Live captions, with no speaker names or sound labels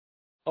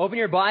Open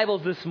your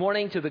Bibles this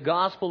morning to the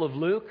Gospel of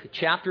Luke,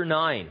 chapter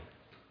 9,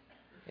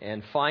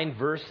 and find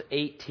verse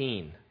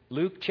 18.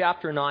 Luke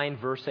chapter 9,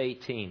 verse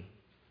 18.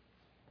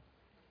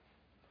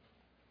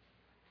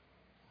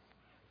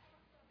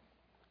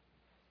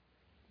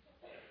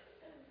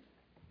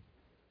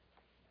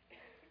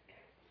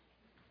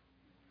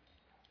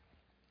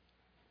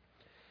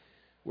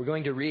 We're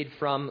going to read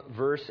from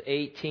verse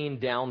 18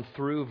 down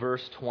through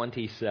verse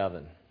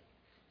 27.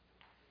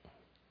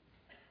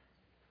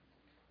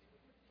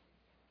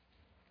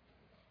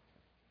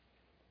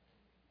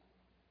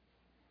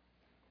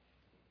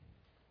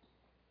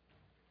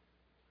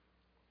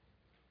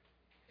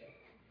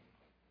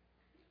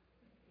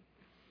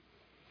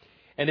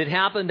 And it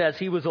happened as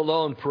he was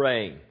alone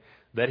praying,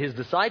 that his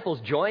disciples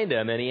joined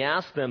him, and he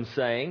asked them,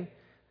 saying,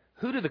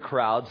 "Who do the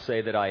crowds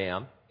say that I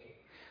am?"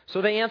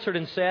 So they answered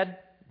and said,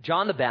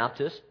 "John the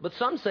Baptist, but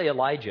some say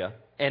Elijah,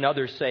 and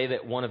others say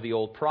that one of the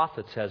old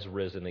prophets has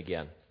risen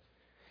again."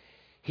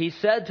 He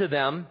said to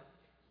them,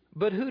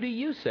 "But who do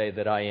you say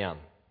that I am?"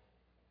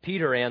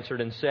 Peter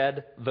answered and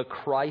said, "The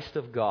Christ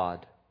of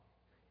God."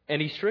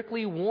 And he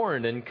strictly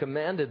warned and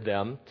commanded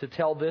them to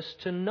tell this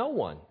to no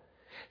one,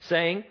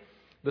 saying,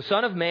 "The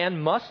Son of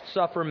Man must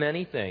suffer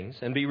many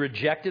things, and be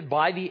rejected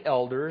by the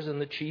elders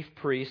and the chief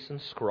priests and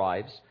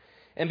scribes,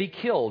 and be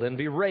killed and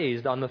be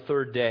raised on the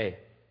third day."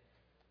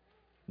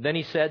 Then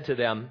he said to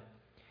them,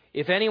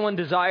 "If anyone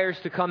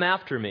desires to come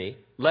after me,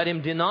 let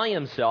him deny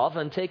himself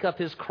and take up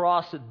his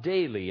cross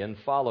daily and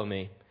follow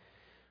me.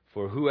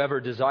 For whoever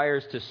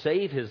desires to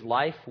save his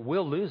life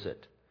will lose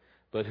it,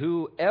 but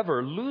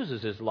whoever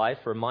loses his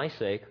life for my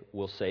sake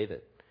will save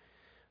it.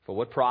 For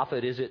what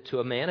profit is it to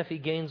a man if he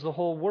gains the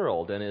whole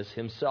world and is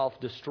himself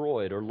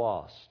destroyed or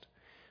lost?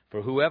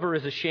 For whoever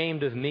is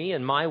ashamed of me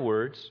and my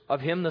words, of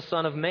him the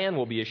Son of Man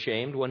will be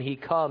ashamed when he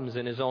comes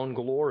in his own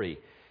glory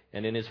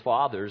and in his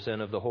Father's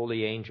and of the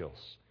holy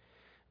angels.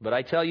 But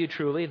I tell you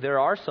truly, there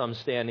are some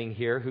standing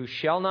here who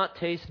shall not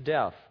taste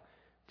death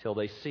till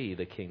they see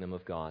the kingdom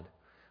of God."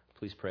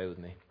 Please pray with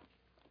me.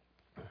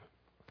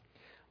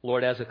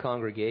 Lord, as a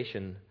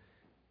congregation,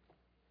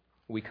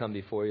 we come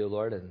before you,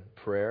 Lord, in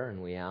prayer,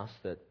 and we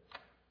ask that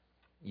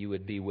you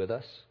would be with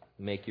us,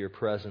 make your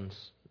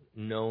presence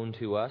known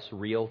to us,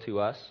 real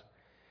to us.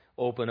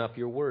 Open up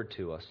your word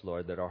to us,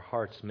 Lord, that our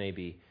hearts may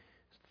be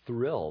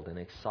thrilled and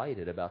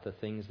excited about the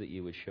things that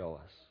you would show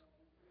us.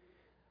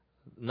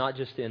 Not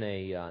just in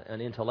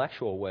an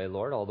intellectual way,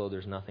 Lord, although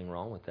there's nothing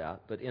wrong with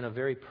that, but in a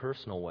very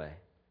personal way.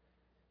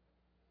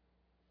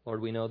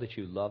 Lord, we know that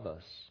you love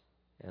us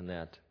and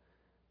that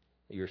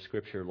your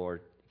Scripture,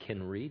 Lord,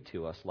 can read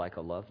to us like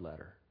a love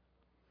letter,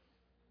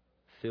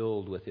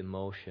 filled with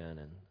emotion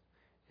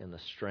and the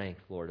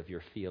strength, Lord, of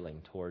your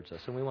feeling towards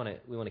us. And we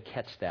want to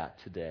catch that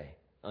today,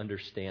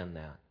 understand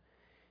that,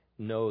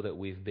 know that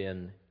we've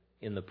been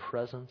in the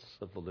presence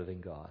of the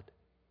living God.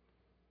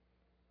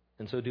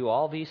 And so do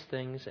all these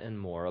things and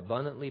more,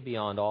 abundantly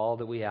beyond all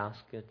that we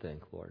ask and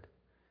think, Lord.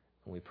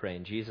 And we pray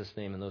in Jesus'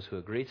 name, and those who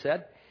agreed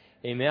said,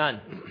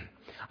 Amen.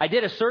 I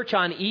did a search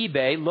on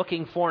eBay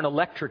looking for an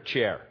electric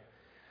chair,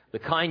 the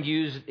kind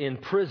used in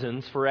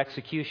prisons for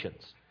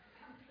executions.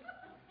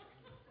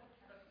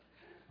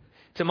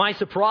 To my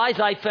surprise,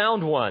 I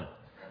found one,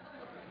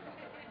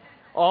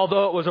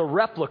 although it was a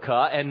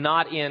replica and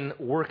not in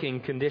working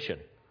condition.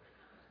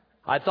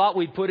 I thought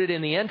we'd put it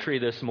in the entry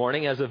this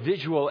morning as a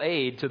visual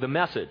aid to the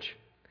message.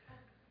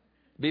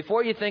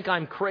 Before you think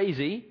I'm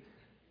crazy,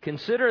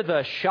 consider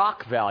the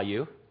shock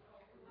value.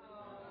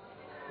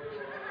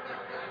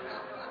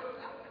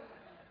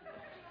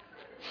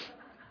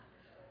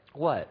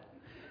 What?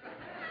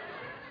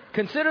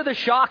 Consider the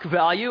shock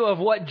value of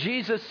what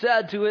Jesus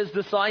said to his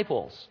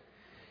disciples.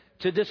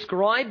 To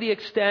describe the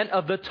extent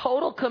of the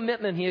total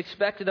commitment he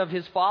expected of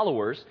his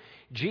followers,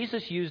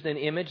 Jesus used an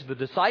image the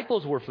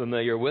disciples were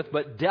familiar with,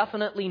 but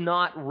definitely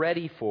not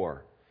ready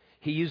for.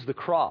 He used the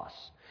cross.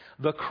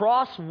 The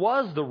cross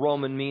was the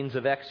Roman means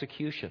of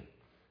execution.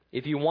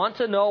 If you want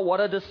to know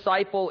what a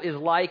disciple is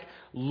like,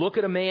 look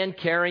at a man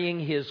carrying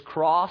his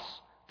cross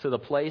to the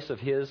place of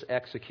his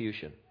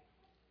execution.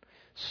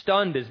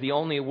 Stunned is the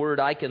only word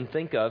I can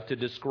think of to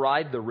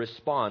describe the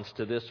response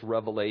to this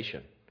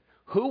revelation.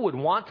 Who would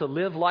want to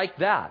live like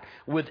that,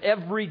 with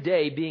every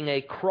day being a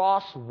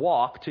cross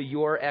walk to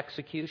your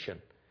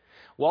execution?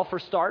 Well, for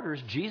starters,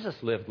 Jesus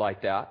lived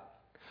like that.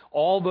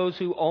 All those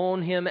who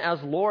own him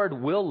as Lord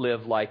will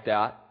live like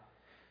that.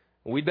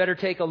 We'd better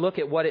take a look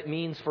at what it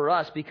means for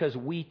us, because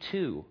we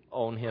too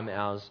own him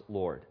as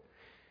Lord.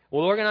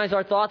 We'll organize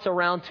our thoughts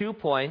around 2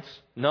 points.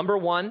 Number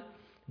 1,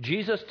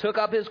 Jesus took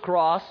up his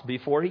cross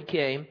before he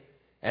came.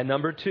 And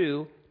number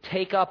 2,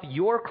 take up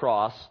your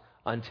cross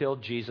until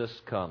Jesus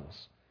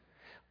comes.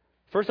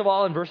 First of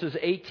all, in verses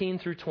 18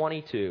 through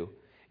 22,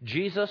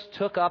 Jesus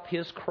took up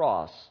his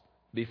cross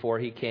before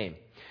he came.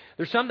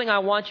 There's something I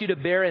want you to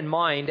bear in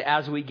mind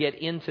as we get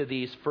into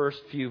these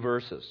first few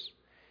verses.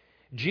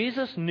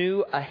 Jesus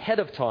knew ahead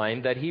of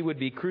time that he would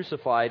be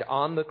crucified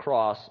on the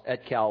cross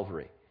at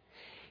Calvary.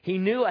 He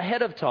knew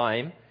ahead of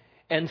time,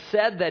 and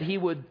said that he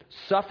would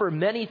suffer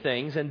many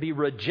things and be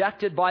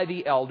rejected by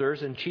the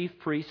elders and chief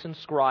priests and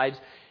scribes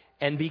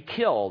and be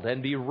killed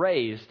and be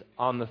raised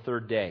on the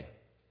third day.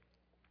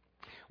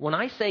 When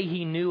I say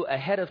he knew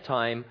ahead of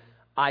time,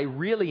 I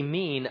really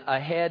mean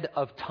ahead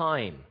of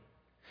time.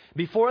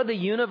 Before the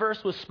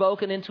universe was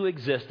spoken into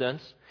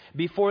existence,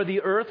 before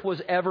the earth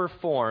was ever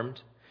formed,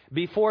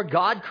 before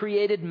God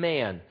created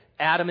man,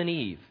 Adam and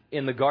Eve,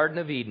 in the Garden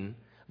of Eden,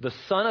 the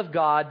Son of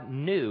God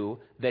knew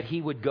that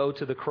he would go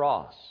to the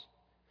cross.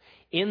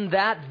 In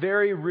that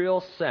very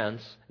real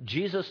sense,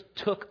 Jesus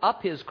took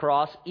up his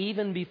cross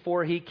even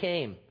before he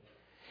came.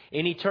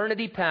 In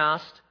eternity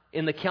past,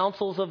 in the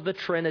councils of the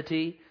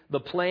Trinity, the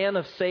plan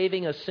of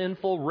saving a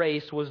sinful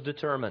race was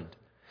determined.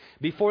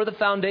 Before the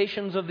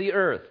foundations of the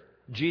earth,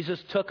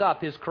 Jesus took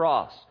up his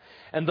cross.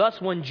 And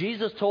thus, when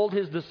Jesus told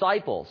his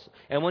disciples,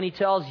 and when he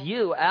tells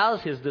you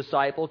as his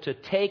disciple to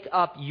take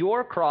up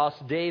your cross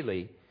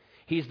daily,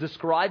 he's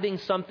describing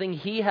something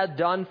he had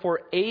done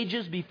for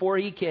ages before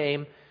he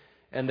came,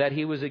 and that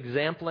he was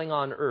exempling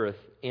on earth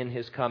in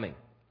his coming.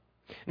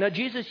 Now,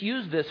 Jesus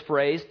used this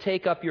phrase,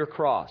 take up your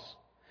cross.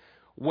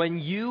 When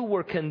you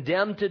were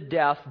condemned to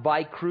death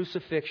by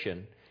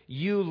crucifixion,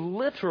 you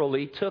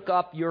literally took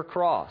up your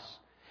cross.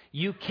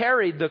 You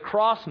carried the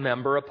cross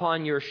member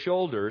upon your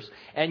shoulders,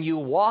 and you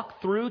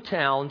walked through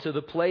town to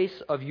the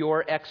place of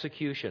your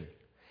execution.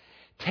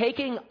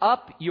 Taking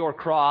up your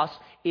cross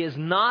is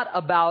not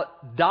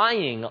about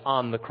dying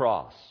on the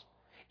cross.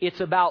 It's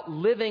about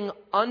living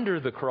under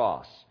the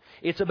cross.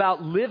 It's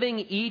about living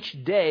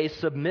each day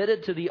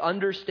submitted to the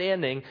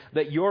understanding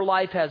that your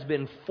life has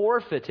been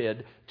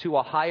forfeited to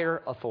a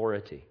higher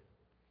authority.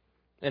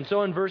 And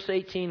so in verse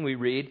 18 we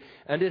read,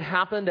 "And it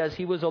happened as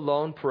he was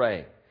alone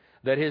praying,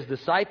 that his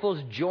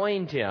disciples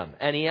joined him,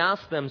 and he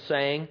asked them,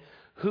 saying,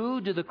 'Who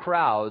do the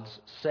crowds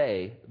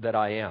say that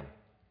I am?'"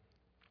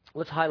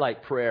 Let's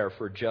highlight prayer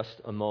for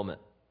just a moment.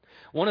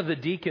 One of the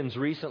deacons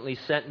recently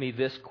sent me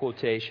this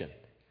quotation.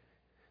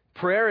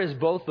 Prayer is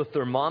both the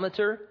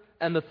thermometer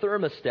and the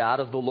thermostat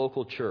of the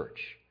local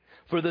church.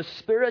 For the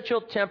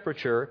spiritual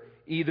temperature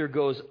either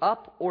goes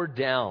up or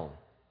down,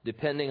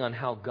 depending on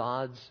how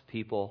God's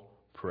people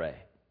pray.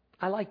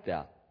 I like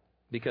that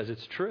because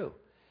it's true.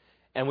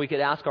 And we could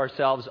ask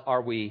ourselves,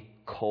 are we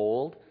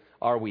cold?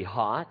 Are we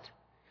hot?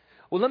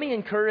 Well, let me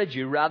encourage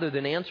you, rather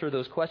than answer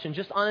those questions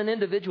just on an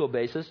individual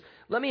basis,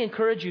 let me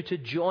encourage you to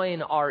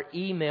join our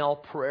email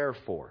prayer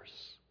force.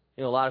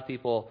 You know, a lot of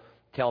people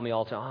tell me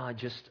all the time,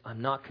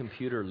 I'm not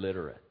computer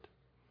literate.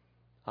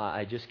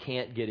 I just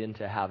can't get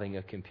into having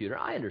a computer.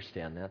 I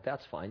understand that.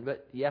 That's fine.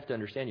 But you have to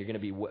understand you're going to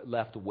be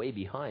left way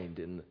behind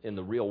in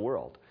the real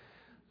world.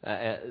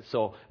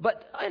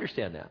 But I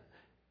understand that.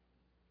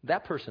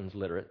 That person's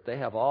literate. They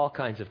have all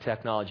kinds of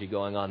technology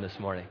going on this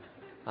morning.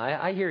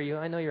 I hear you.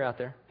 I know you're out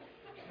there.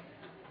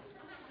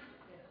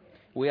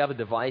 We have a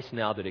device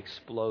now that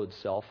explodes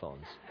cell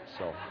phones.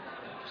 So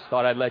just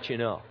thought I'd let you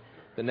know.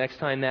 The next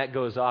time that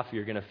goes off,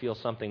 you're going to feel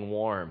something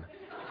warm.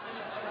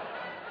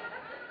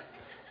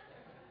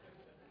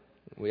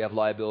 We have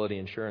liability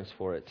insurance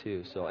for it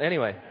too. So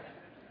anyway,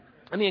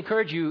 let me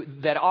encourage you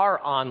that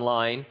are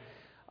online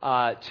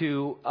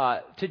to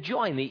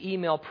join the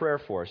email prayer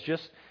force.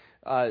 Just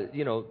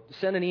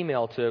send an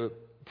email to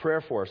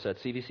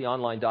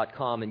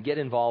prayerforce@cbconline.com and get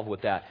involved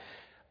with that.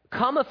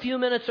 Come a few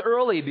minutes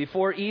early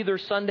before either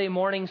Sunday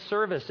morning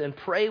service and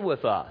pray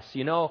with us.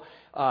 You know,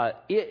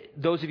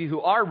 those of you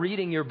who are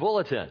reading your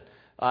bulletin,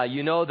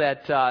 you know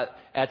that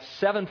at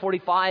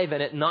 7:45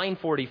 and at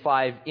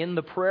 9:45 in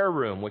the prayer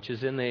room, which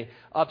is in the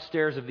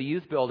upstairs of the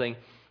youth building,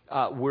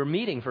 we're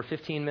meeting for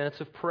 15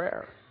 minutes of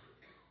prayer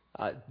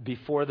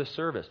before the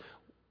service.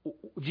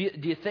 Do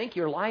you think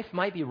your life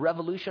might be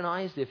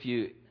revolutionized if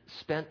you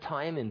spent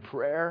time in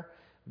prayer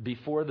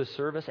before the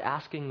service,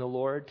 asking the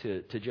Lord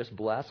to just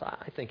bless?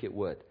 I think it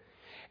would.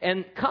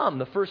 And come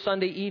the first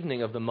Sunday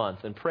evening of the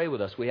month and pray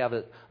with us. We have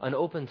an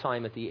open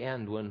time at the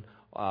end when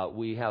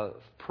we have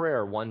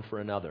prayer one for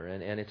another,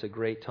 and it's a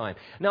great time.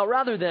 Now,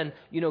 rather than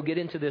get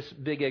into this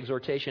big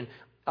exhortation,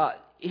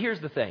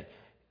 here's the thing.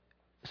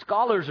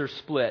 Scholars are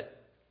split.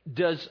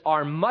 Does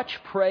our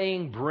much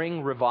praying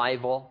bring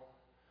revival,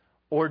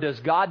 or does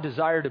God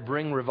desire to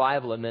bring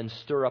revival and then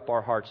stir up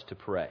our hearts to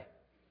pray?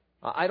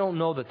 I don't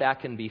know that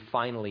can be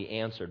finally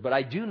answered, but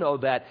I do know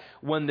that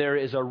when there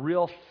is a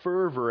real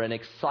fervor and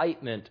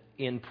excitement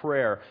in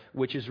prayer,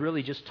 which is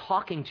really just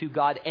talking to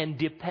God and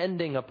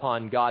depending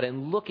upon God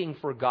and looking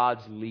for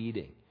God's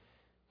leading,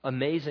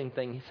 amazing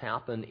things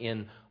happen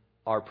in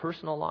our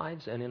personal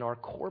lives and in our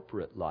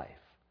corporate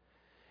life.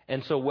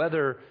 And so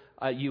whether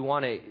you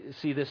want to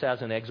see this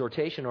as an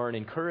exhortation or an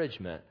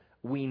encouragement,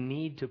 we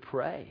need to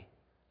pray,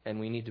 and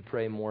we need to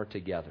pray more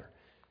together.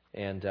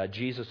 And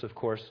Jesus, of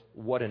course,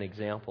 what an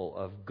example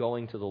of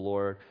going to the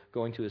Lord,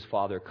 going to his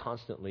Father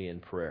constantly in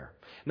prayer.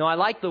 Now, I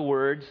like the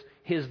words,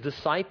 his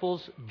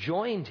disciples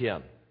joined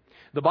him.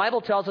 The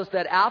Bible tells us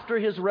that after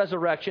his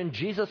resurrection,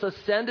 Jesus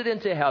ascended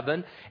into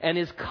heaven and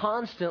is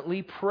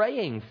constantly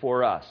praying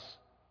for us.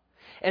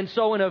 And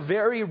so in a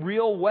very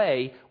real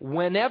way,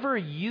 whenever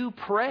you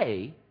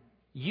pray,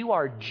 you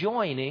are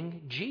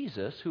joining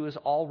Jesus, who is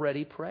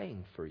already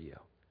praying for you.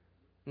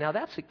 Now,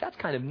 that's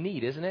kind of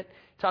neat, isn't it?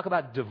 Talk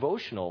about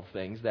devotional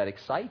things that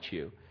excite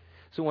you.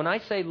 So when I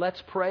say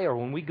let's pray, or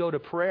when we go to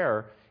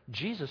prayer,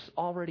 Jesus is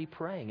already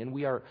praying, and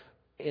we are,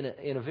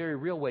 in a very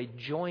real way,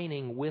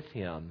 joining with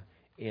him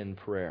in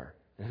prayer.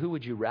 And who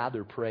would you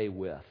rather pray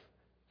with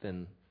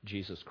than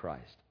Jesus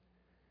Christ?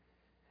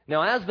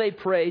 Now, as they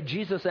prayed,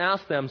 Jesus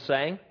asked them,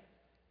 saying,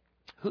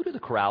 "Who do the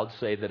crowds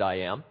say that I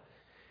am?"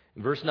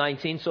 In verse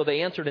 19, so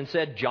they answered and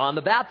said, "John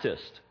the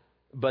Baptist.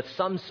 But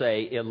some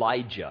say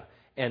Elijah,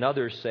 and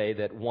others say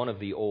that one of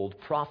the old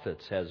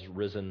prophets has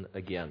risen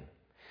again."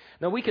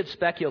 Now, we could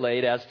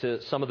speculate as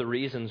to some of the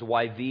reasons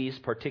why these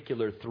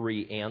particular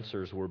three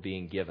answers were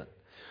being given.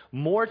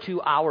 More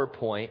to our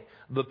point,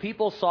 the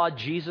people saw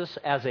Jesus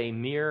as a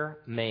mere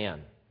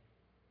man,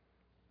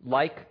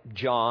 like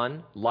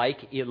John,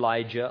 like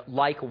Elijah,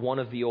 like one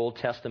of the Old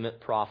Testament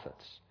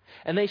prophets.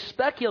 And they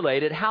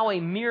speculated how a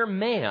mere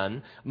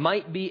man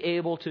might be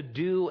able to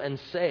do and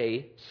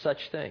say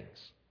such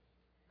things.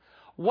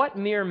 What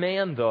mere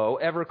man, though,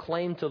 ever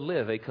claimed to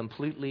live a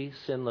completely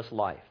sinless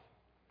life?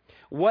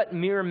 What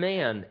mere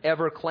man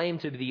ever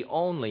claimed to be the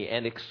only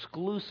and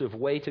exclusive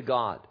way to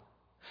God?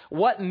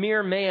 What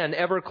mere man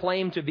ever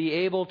claimed to be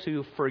able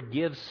to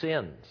forgive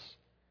sins?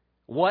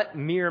 What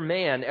mere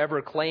man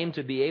ever claimed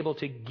to be able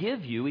to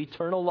give you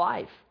eternal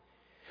life?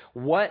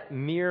 What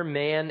mere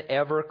man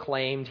ever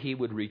claimed he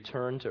would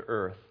return to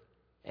earth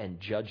and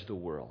judge the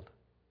world?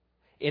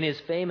 In his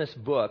famous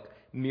book,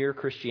 Mere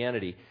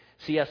Christianity,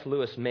 C.S.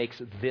 Lewis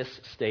makes this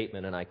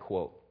statement, and I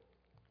quote,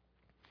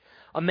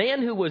 "A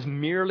man who was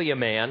merely a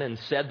man and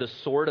said the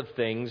sort of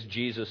things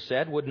Jesus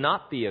said would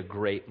not be a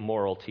great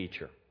moral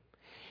teacher.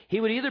 He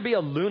would either be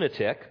a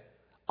lunatic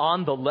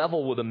on the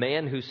level with a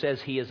man who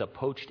says he is a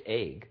poached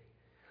egg,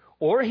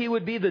 or he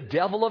would be the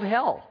devil of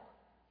hell.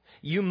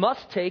 You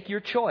must take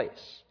your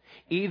choice.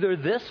 Either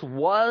this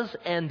was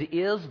and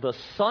is the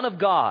Son of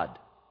God,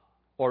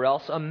 or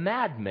else a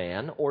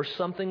madman or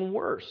something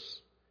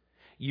worse.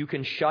 You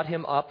can shut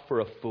him up for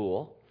a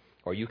fool,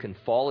 or you can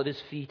fall at his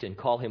feet and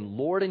call him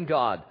Lord and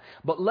God.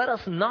 But let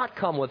us not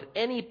come with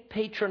any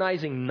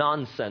patronizing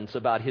nonsense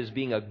about his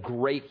being a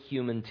great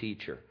human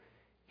teacher.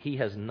 He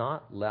has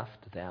not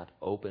left that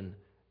open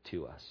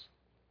to us."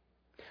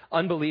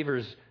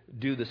 Unbelievers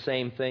do the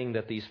same thing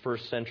that these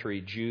first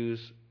century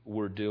Jews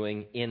were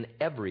doing in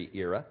every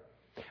era.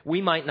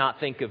 We might not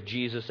think of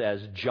Jesus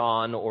as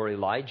John or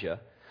Elijah,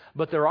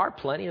 but there are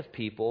plenty of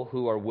people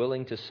who are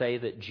willing to say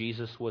that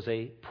Jesus was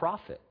a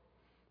prophet.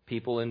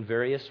 People in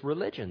various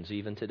religions,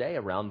 even today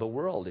around the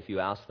world, if you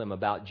ask them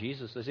about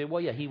Jesus, they say,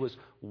 well, yeah, he was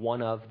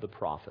one of the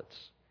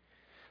prophets.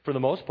 For the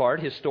most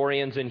part,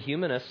 historians and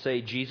humanists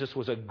say Jesus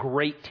was a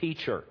great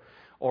teacher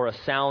or a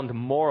sound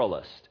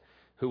moralist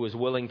who was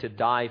willing to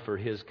die for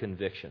his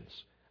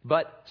convictions,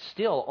 but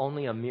still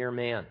only a mere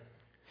man.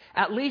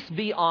 At least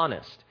be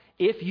honest.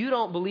 If you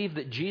don't believe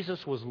that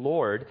Jesus was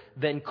Lord,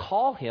 then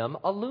call him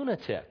a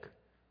lunatic.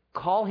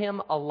 Call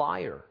him a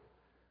liar.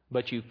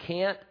 But you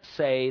can't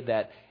say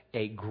that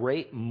a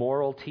great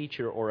moral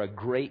teacher or a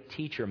great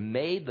teacher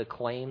made the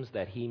claims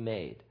that he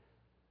made.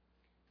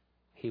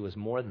 He was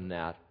more than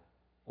that,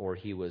 or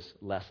he was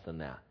less than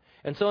that.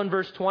 And so in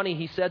verse 20,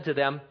 he said to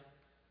them,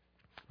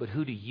 "But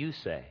who do you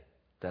say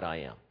that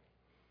I am?"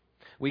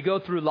 We go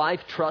through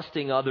life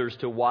trusting others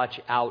to watch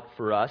out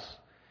for us.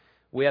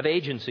 We have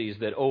agencies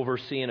that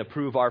oversee and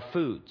approve our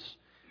foods,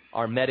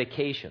 our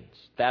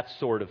medications, that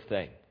sort of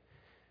thing.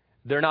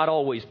 They're not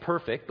always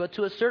perfect, but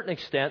to a certain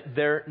extent,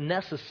 they're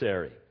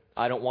necessary.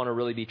 I don't want to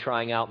really be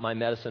trying out my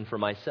medicine for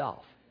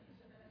myself.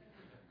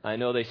 I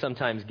know they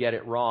sometimes get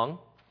it wrong.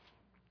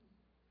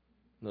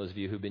 Those of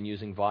you who've been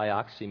using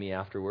Vioxx, see me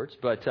afterwards.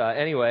 But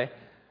anyway,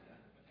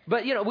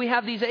 we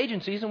have these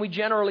agencies and we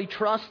generally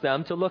trust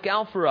them to look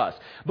out for us.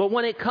 But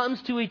when it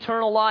comes to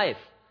eternal life,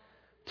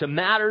 to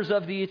matters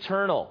of the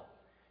eternal,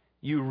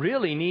 you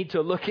really need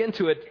to look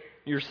into it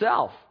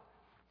yourself.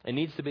 It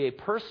needs to be a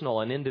personal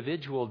and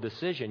individual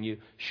decision. You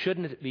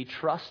shouldn't be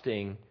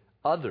trusting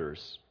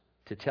others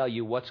to tell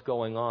you what's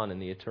going on in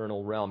the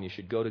eternal realm. You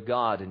should go to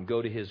God and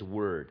go to his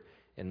word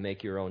and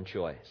make your own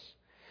choice.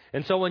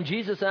 And so when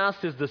Jesus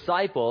asked his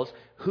disciples,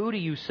 "Who do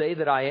you say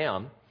that I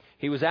am?"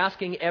 he was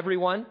asking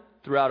everyone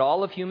throughout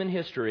all of human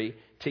history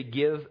to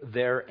give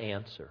their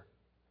answer.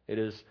 It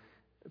is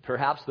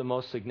perhaps the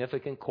most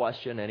significant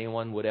question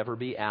anyone would ever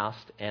be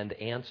asked and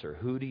answer.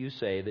 Who do you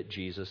say that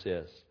Jesus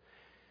is?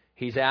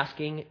 He's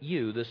asking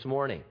you this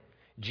morning.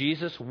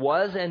 Jesus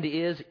was and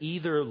is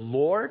either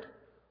Lord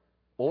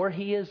or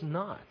he is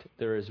not.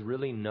 There is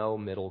really no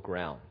middle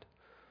ground.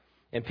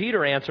 And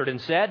Peter answered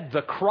and said,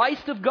 "The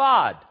Christ of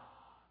God."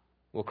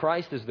 Well,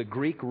 Christ is the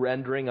Greek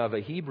rendering of a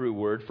Hebrew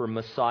word for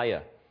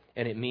Messiah,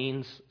 and it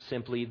means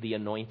simply the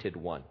anointed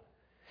one.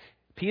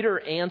 Peter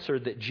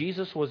answered that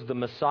Jesus was the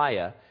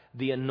Messiah,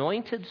 the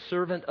anointed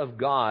servant of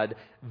God,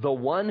 the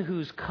one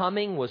whose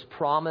coming was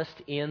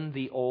promised in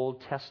the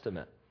Old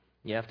Testament.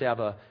 You have to have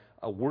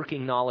a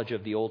working knowledge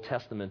of the Old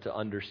Testament to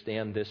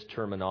understand this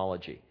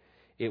terminology.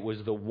 It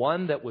was the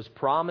one that was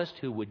promised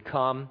who would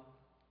come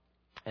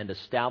and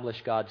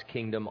establish God's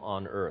kingdom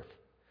on earth.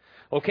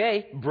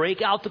 Okay,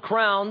 break out the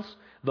crowns.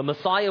 The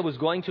Messiah was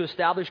going to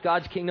establish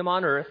God's kingdom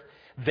on earth.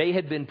 They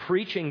had been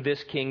preaching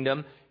this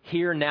kingdom.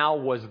 Here now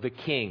was the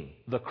King,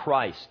 the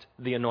Christ,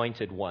 the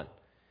Anointed One.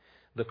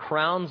 The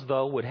crowns,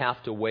 though, would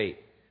have to wait.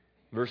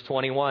 Verse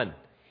 21,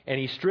 and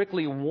he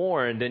strictly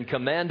warned and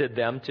commanded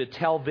them to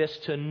tell this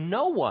to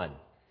no one,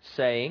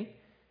 saying,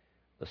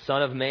 the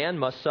Son of Man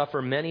must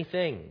suffer many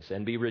things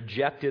and be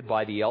rejected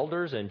by the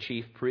elders and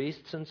chief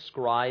priests and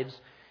scribes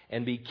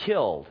and be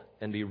killed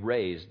and be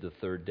raised the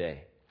third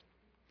day.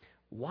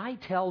 Why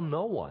tell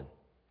no one?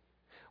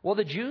 Well,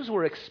 the Jews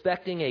were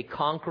expecting a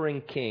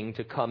conquering king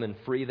to come and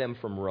free them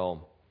from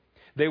Rome.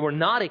 They were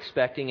not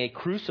expecting a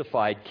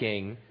crucified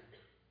king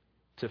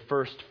to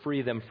first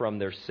free them from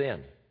their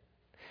sin.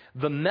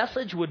 The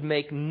message would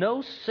make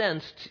no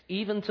sense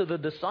even to the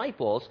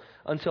disciples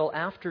until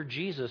after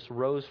Jesus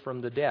rose from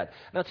the dead.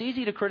 Now, it's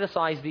easy to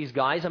criticize these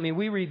guys. I mean,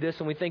 we read this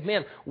and we think,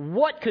 man,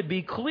 what could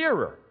be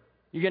clearer?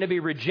 You're going to be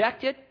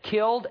rejected,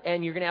 killed,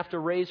 and you're going to have to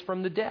raise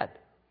from the dead.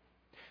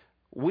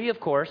 We, of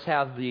course,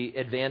 have the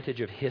advantage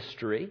of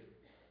history.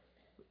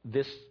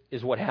 This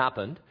is what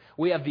happened.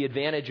 We have the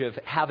advantage of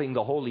having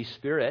the Holy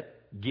Spirit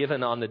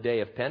given on the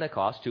day of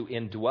Pentecost to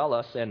indwell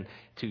us and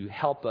to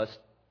help us,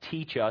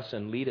 teach us,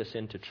 and lead us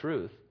into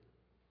truth.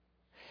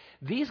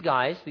 These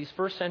guys, these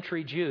first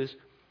century Jews,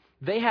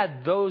 they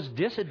had those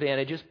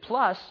disadvantages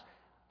plus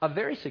a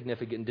very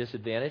significant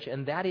disadvantage,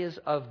 and that is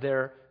of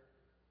their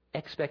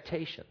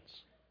expectations.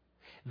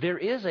 There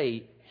is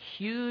a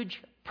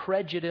huge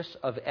prejudice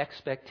of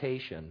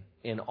expectation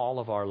in all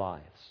of our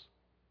lives.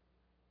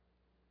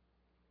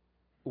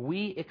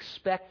 We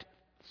expect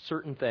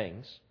certain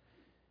things,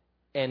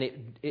 and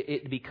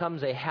it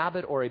becomes a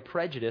habit or a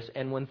prejudice,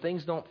 and when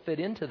things don't fit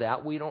into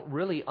that, we don't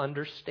really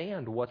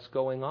understand what's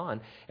going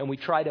on, and we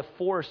try to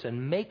force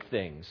and make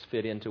things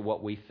fit into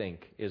what we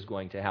think is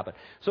going to happen.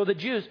 So the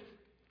Jews,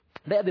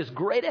 they had this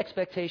great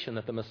expectation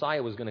that the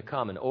Messiah was going to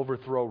come and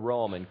overthrow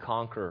Rome and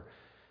conquer.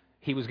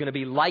 He was going to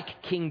be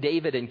like King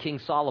David and King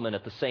Solomon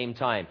at the same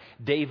time.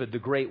 David, the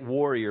great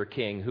warrior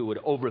king who would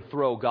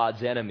overthrow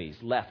God's enemies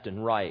left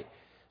and right.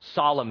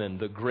 Solomon,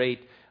 the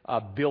great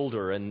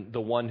builder and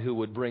the one who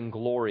would bring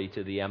glory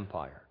to the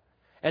empire.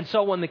 And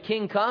so when the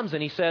king comes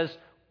and he says,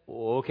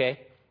 okay,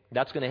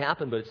 that's going to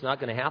happen, but it's not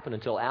going to happen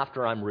until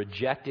after I'm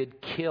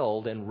rejected,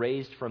 killed, and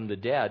raised from the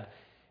dead,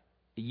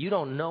 you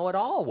don't know at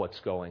all what's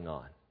going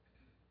on.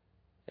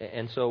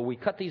 And so we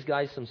cut these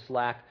guys some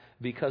slack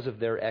because of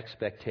their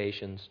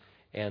expectations.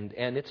 And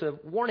it's a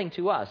warning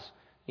to us,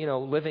 you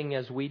know, living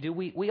as we do.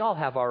 We all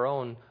have our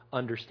own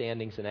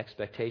understandings and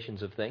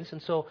expectations of things.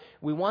 And so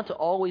we want to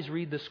always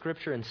read the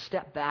Scripture and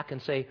step back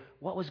and say,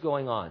 what was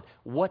going on?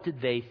 What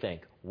did they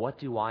think? What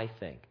do I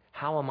think?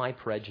 How am I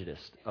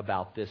prejudiced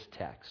about this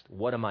text?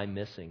 What am I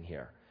missing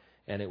here?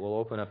 And it will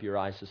open up your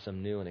eyes to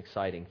some new and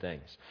exciting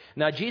things.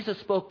 Now, Jesus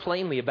spoke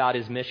plainly about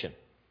his mission.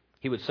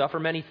 He would suffer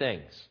many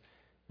things.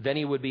 Then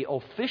he would be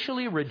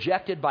officially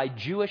rejected by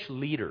Jewish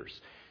leaders.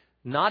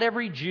 Not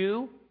every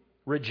Jew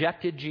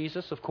rejected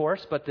Jesus, of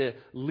course, but the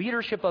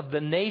leadership of the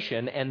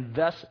nation, and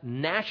thus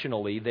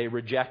nationally, they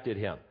rejected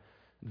him.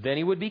 Then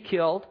he would be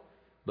killed,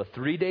 but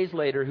 3 days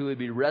later he would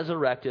be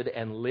resurrected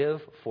and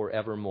live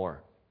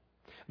forevermore.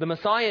 The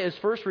Messiah is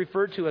first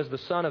referred to as the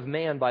Son of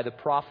Man by the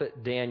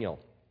prophet Daniel.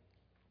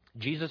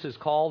 Jesus is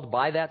called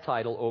by that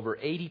title over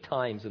 80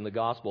 times in the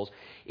Gospels.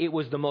 It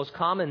was the most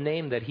common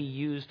name that he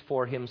used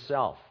for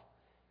himself.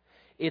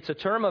 It's a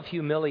term of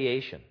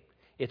humiliation.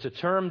 It's a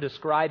term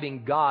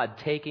describing God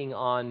taking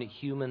on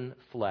human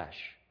flesh.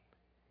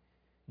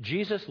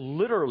 Jesus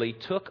literally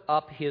took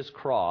up his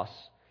cross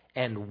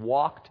and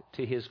walked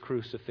to his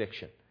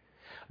crucifixion.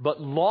 But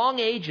long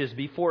ages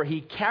before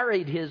he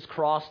carried his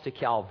cross to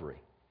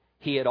Calvary,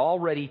 he had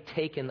already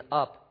taken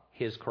up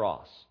his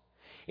cross.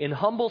 In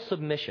humble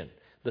submission,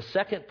 the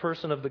second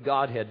person of the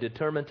Godhead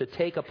determined to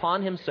take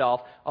upon himself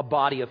a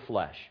body of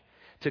flesh,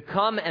 to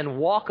come and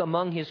walk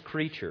among his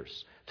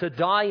creatures, to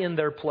die in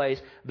their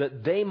place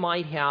that they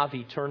might have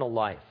eternal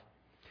life.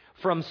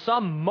 From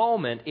some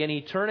moment in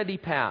eternity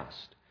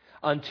past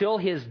until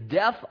his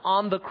death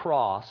on the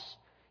cross,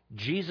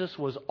 Jesus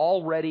was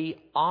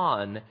already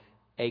on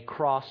a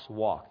cross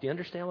walk. Do you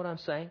understand what I'm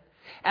saying?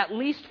 At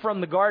least from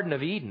the Garden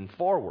of Eden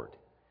forward.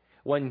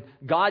 When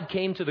God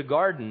came to the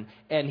garden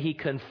and he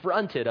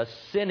confronted a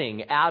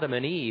sinning Adam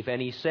and Eve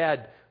and he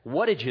said,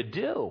 "What did you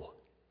do?"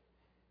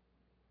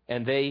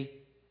 And they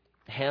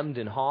hemmed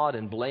and hawed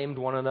and blamed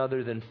one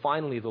another. Then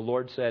finally the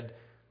Lord said,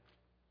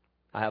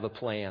 "I have a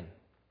plan,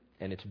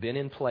 and it's been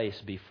in place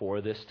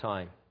before this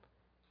time.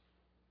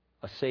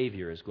 A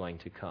Savior is going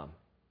to come."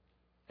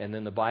 And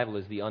then the Bible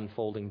is the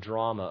unfolding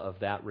drama of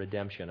that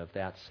redemption, of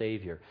that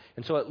Savior.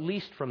 And so at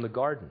least from the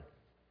garden,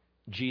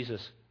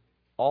 Jesus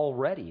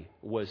already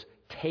was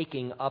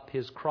taking up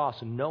his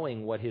cross,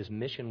 knowing what his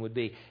mission would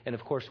be. And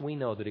of course we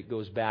know that it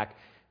goes back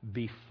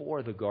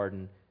before the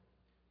garden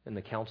and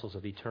the counsels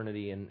of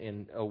eternity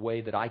in a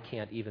way that I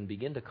can't even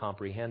begin to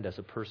comprehend as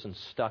a person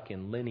stuck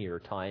in linear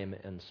time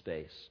and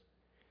space.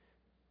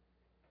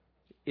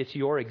 It's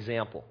your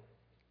example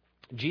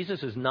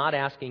Jesus is not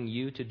asking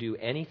you to do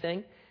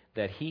anything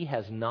that he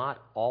has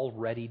not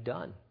already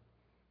done.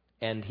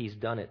 And he's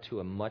done it to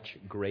a much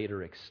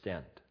greater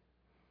extent.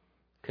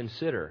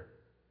 Consider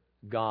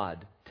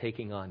God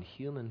taking on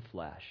human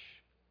flesh.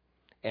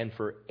 And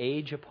for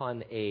age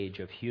upon age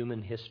of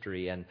human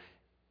history, and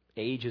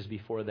ages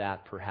before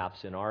that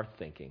perhaps in our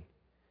thinking,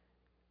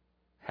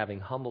 having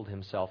humbled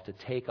himself to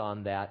take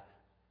on that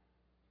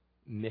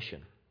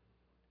mission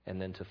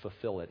and then to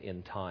fulfill it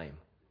in time.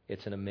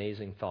 It's an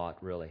amazing thought,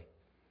 really.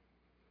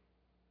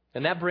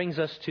 And that brings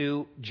us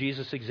to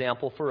Jesus'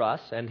 example for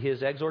us and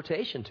his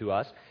exhortation to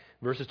us.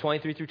 Verses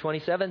 23 through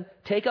 27,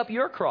 take up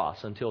your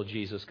cross until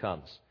Jesus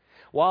comes.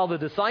 While the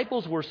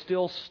disciples were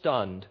still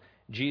stunned,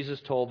 Jesus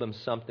told them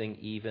something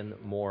even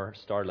more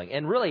startling.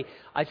 And really,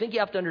 I think you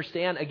have to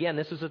understand, again,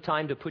 this is a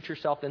time to put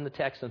yourself in the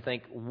text and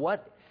think,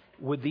 what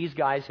would these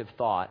guys have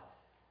thought?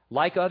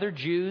 Like other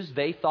Jews,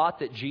 they thought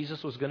that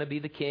Jesus was going to be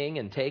the king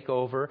and take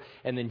over.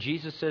 And then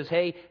Jesus says,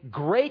 hey,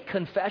 great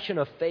confession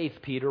of faith,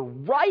 Peter,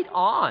 right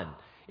on.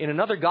 In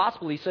another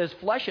gospel, he says,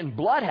 flesh and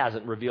blood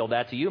hasn't revealed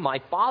that to you.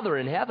 My Father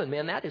in heaven.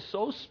 Man, that is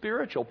so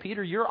spiritual.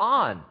 Peter, you're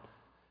on.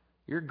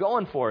 You're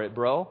going for it,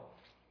 bro.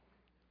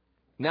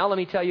 Now let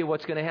me tell you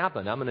what's going to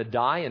happen. I'm going to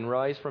die and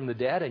rise from the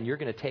dead, and you're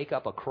going to take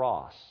up a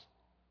cross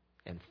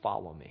and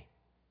follow me.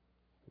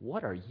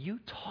 What are you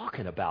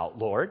talking about,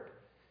 Lord?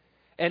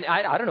 And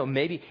I don't know,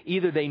 maybe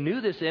either they knew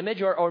this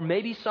image or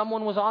maybe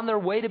someone was on their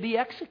way to be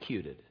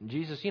executed. And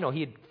Jesus, he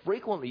had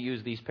frequently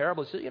used these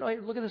parables. He said, hey,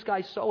 look at this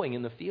guy sowing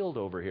in the field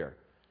over here.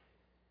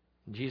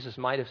 And Jesus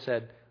might have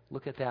said,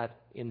 look at that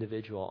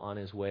individual on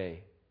his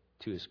way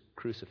to his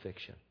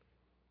crucifixion,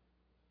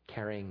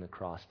 carrying the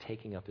cross,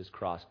 taking up his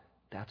cross.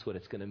 That's what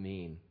it's going to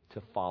mean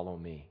to follow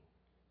me.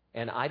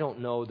 And I don't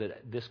know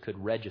that this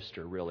could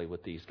register really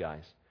with these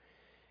guys.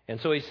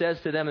 And so he says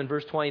to them in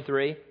verse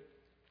 23,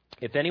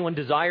 if anyone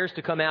desires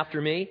to come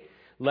after me,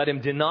 let him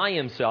deny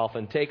himself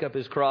and take up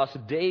his cross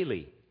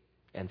daily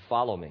and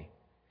follow me.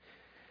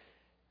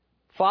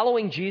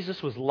 Following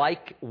Jesus was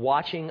like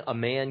watching a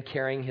man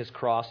carrying his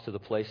cross to the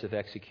place of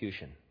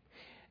execution.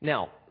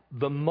 Now,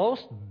 the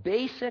most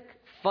basic,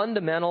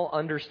 fundamental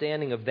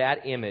understanding of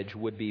that image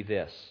would be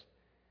this.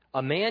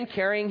 A man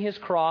carrying his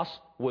cross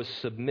was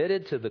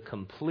submitted to the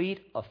complete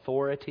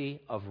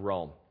authority of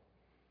Rome.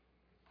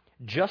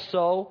 Just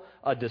so,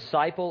 a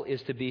disciple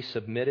is to be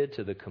submitted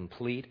to the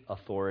complete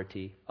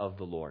authority of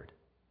the Lord.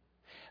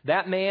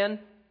 That man,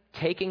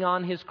 taking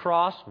on his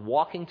cross,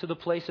 walking to the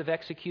place of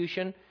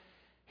execution,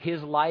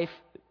 his life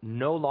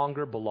no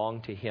longer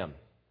belonged to him.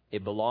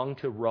 It belonged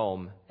to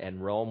Rome,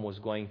 and Rome was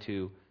going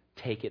to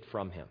take it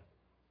from him.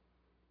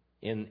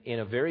 In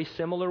a very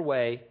similar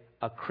way,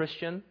 a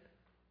Christian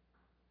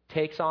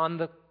takes on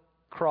the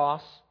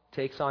cross,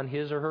 takes on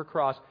his or her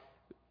cross.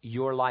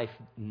 Your life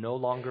no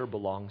longer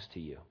belongs to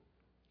you.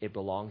 It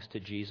belongs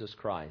to Jesus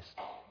Christ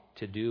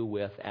to do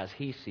with as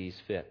he sees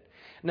fit.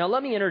 Now,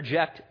 let me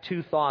interject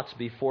two thoughts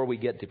before we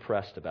get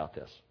depressed about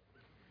this.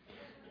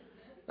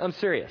 I'm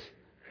serious.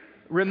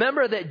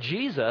 Remember that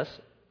Jesus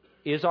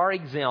is our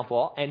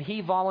example, and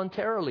he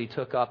voluntarily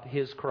took up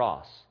his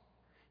cross.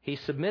 He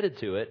submitted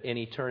to it in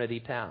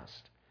eternity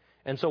past.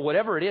 And so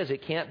whatever it is,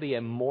 it can't be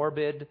a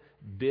morbid,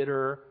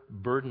 bitter,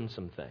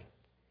 burdensome thing.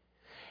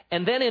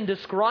 And then in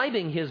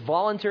describing his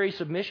voluntary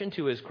submission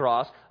to his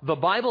cross, the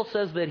Bible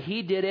says that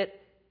he did it,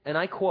 and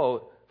I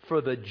quote, for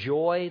the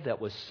joy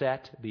that was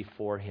set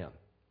before him.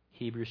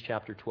 Hebrews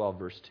chapter 12,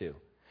 verse 2.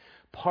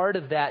 Part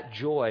of that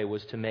joy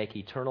was to make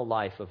eternal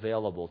life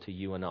available to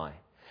you and I.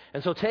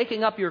 And so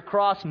taking up your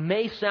cross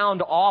may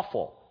sound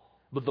awful,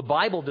 but the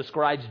Bible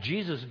describes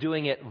Jesus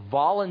doing it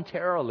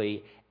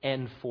voluntarily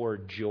and for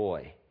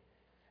joy.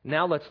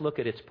 Now let's look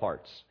at its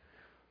parts.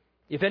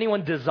 If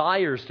anyone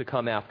desires to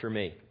come after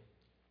me,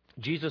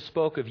 Jesus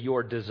spoke of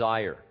your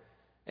desire,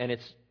 and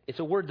it's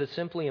a word that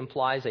simply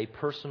implies a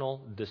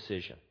personal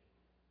decision.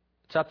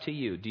 It's up to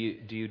you. Do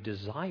you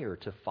desire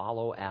to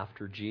follow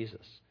after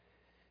Jesus?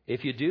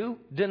 If you do,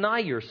 deny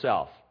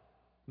yourself.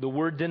 The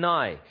word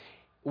deny.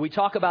 We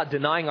talk about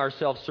denying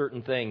ourselves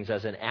certain things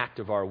as an act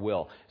of our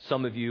will.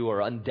 Some of you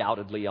are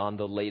undoubtedly on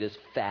the latest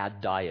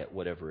fad diet,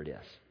 whatever it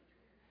is.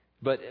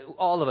 But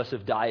all of us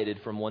have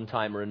dieted from one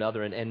time or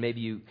another, and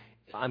maybe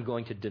I'm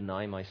going to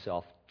deny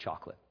myself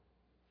chocolate.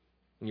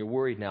 And you're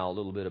worried now a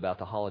little bit about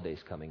the holidays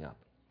coming up.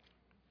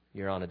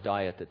 You're on a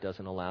diet that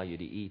doesn't allow you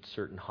to eat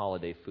certain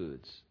holiday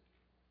foods.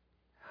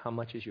 How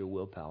much is your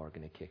willpower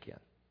going to kick in?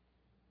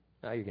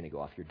 Now you're going to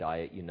go off your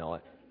diet, you know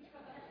it.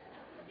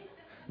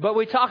 But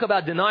we talk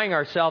about denying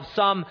ourselves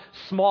some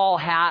small,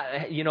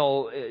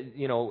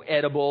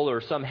 edible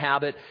or some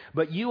habit.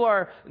 But you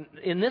are,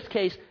 in this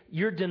case,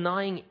 you're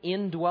denying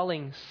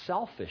indwelling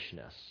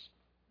selfishness.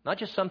 Not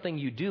just something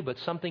you do, but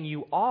something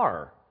you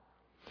are.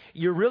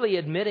 You're really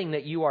admitting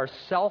that you are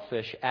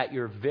selfish at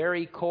your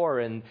very core,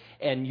 and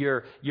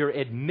you're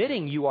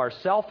admitting you are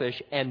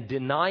selfish and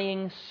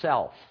denying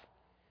self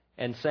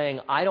and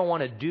saying, I don't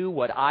want to do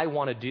what I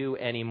want to do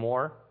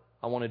anymore.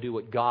 I want to do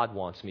what God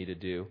wants me to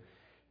do.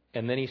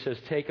 And then he says,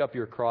 take up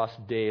your cross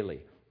daily.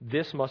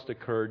 This must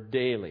occur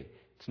daily.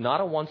 It's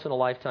not a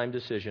once-in-a-lifetime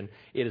decision.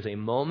 It is a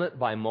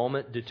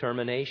moment-by-moment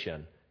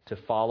determination to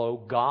follow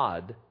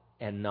God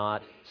and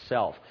not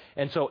self.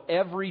 And so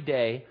every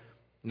day,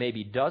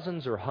 maybe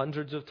dozens or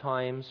hundreds of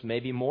times,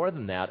 maybe more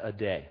than that a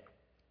day,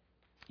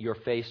 you're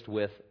faced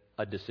with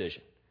a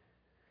decision.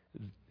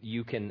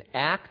 You can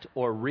act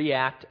or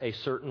react a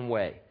certain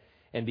way.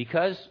 And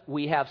because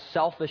we have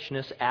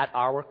selfishness at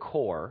our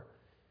core,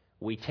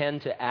 we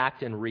tend to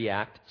act and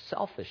react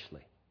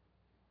selfishly.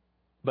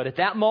 But at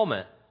that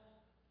moment,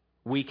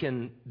 we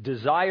can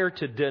desire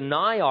to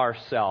deny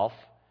ourselves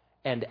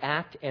and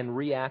act and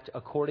react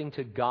according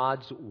to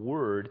God's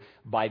Word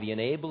by the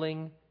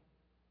enabling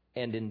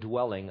and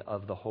indwelling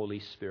of the Holy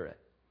Spirit.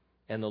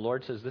 And the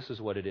Lord says this is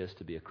what it is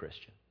to be a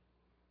Christian.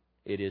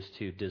 It is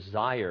to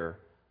desire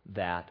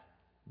that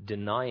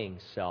denying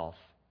self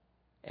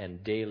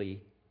and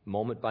daily,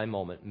 moment by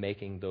moment,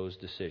 making those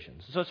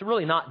decisions. So it's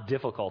really not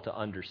difficult to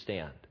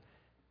understand.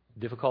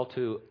 Difficult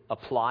to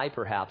apply,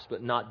 perhaps,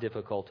 but not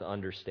difficult to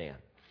understand.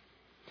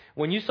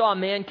 When you saw a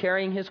man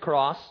carrying his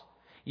cross,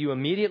 you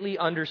immediately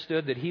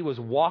understood that he was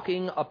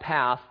walking a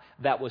path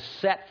that was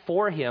set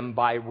for him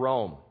by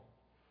Rome.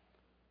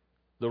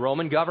 The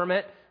Roman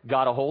government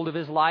got a hold of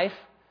his life,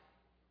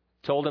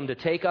 told him to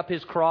take up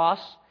his cross,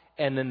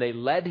 and then they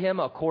led him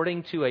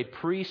according to a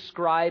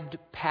prescribed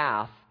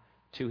path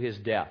to his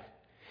death.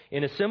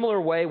 In a similar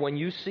way, when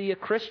you see a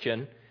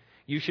Christian,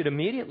 you should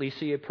immediately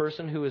see a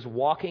person who is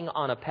walking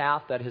on a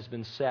path that has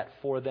been set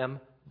for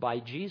them by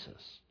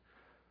Jesus.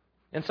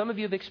 And some of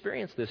you have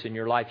experienced this in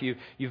your life.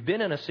 You've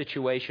been in a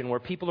situation where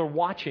people are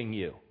watching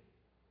you.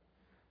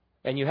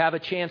 And you have a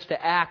chance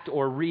to act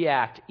or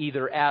react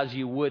either as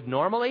you would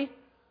normally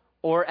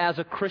or as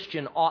a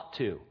Christian ought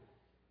to.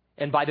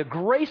 And by the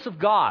grace of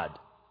God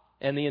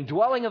and the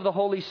indwelling of the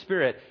Holy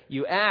Spirit,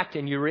 you act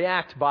and you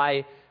react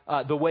by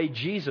the way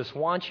Jesus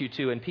wants you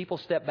to. And people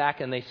step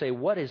back and they say,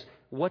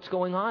 what's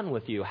going on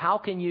with you? How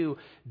can you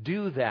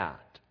do that?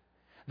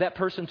 That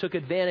person took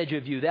advantage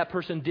of you. That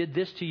person did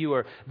this to you,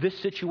 or this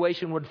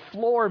situation would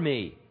floor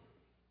me.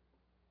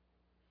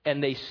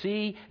 And they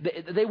see,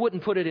 they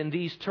wouldn't put it in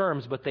these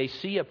terms, but they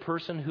see a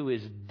person who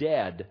is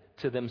dead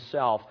to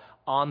themselves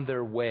on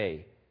their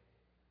way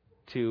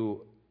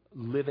to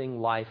living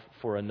life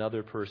for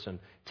another person,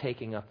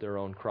 taking up their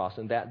own cross.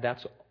 And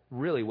that's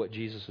really what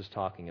Jesus is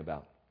talking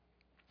about.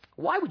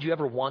 Why would you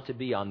ever want to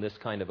be on this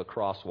kind of a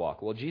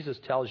crosswalk? Well, Jesus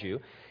tells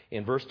you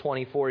in verse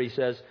 24, he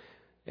says,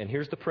 and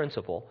here's the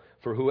principle,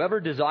 for whoever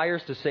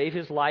desires to save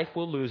his life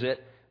will lose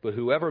it, but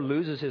whoever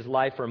loses his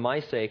life for my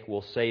sake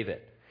will save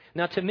it.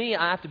 Now, to me,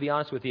 I have to be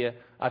honest with you,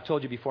 I've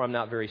told you before I'm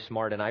not very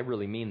smart, and I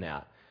really mean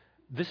that.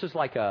 This is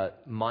like a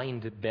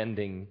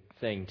mind-bending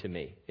thing to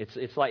me.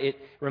 It's like, it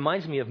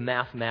reminds me of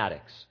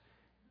mathematics.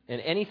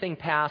 And anything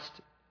past,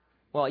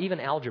 well, even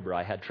algebra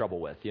I had trouble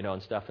with,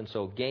 and stuff. And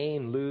so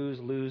gain,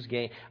 lose,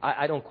 gain.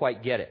 I don't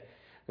quite get it.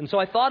 And so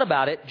I thought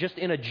about it just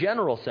in a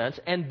general sense,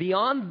 and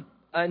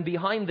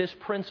behind this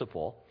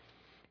principle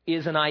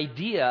is an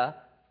idea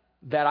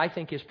that I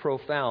think is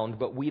profound,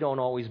 but we don't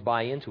always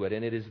buy into it,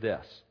 and it is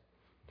this.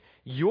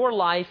 Your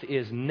life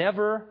is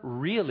never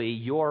really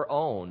your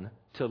own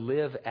to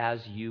live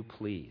as you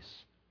please.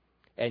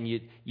 And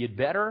you'd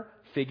better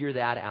figure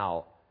that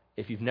out.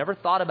 If you've never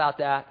thought about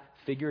that,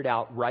 figure it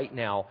out right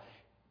now.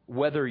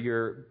 Whether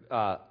you're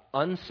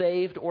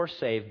unsaved or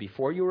saved,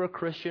 before you were a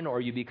Christian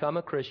or you become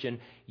a Christian,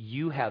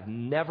 you have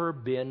never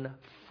been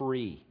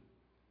free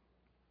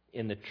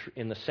in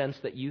the sense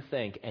that you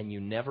think, and you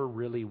never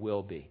really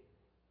will be.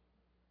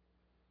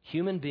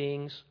 Human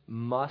beings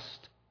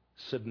must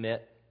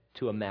submit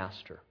to a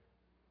master.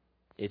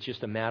 It's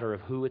just a matter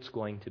of who it's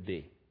going to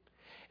be.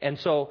 And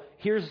so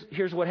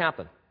here's what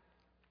happened.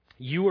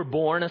 You were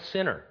born a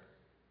sinner.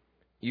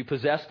 You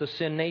possessed a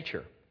sin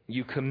nature.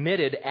 You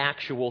committed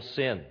actual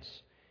sins.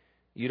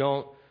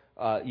 You're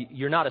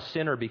not a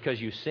sinner because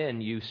you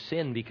sin. You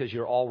sin because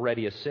you're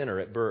already a sinner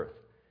at birth.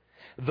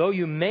 Though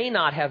you may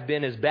not have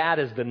been as bad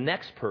as the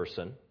next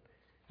person,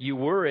 you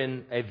were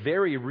in a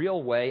very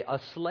real way a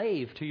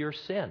slave to your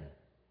sin.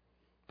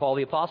 Paul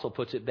the Apostle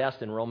puts it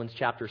best in Romans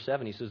chapter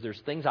 7. He says, there's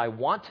things I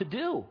want to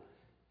do,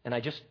 and I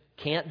just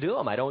can't do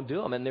them. I don't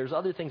do them. And there's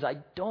other things I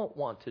don't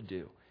want to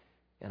do,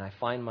 and I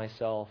find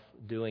myself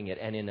doing it.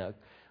 And in a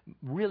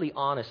really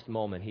honest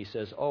moment, he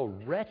says, oh,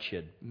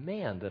 wretched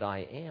man that I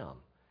am.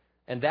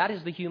 And that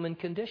is the human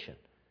condition.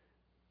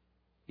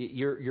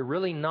 You're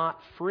really not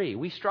free.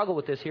 We struggle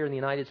with this here in the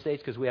United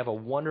States because we have a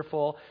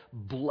wonderful,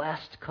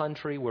 blessed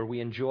country where we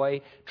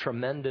enjoy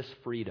tremendous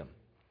freedom.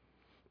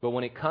 But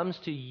when it comes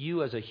to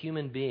you as a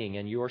human being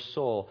and your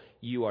soul,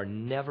 you are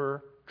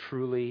never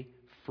truly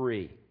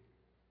free.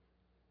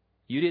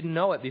 You didn't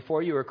know it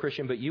before you were a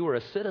Christian, but you were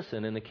a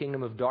citizen in the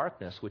kingdom of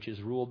darkness, which is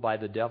ruled by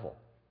the devil.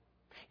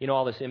 You know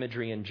all this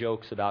imagery and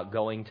jokes about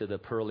going to the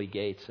pearly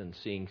gates and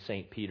seeing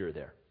St. Peter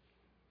there.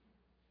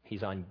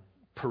 He's on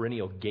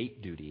perennial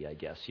gate duty, I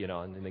guess,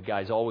 and the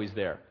guy's always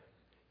there.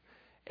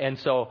 And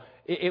so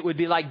it would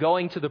be like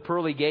going to the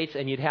pearly gates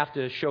and you'd have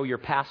to show your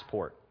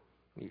passport.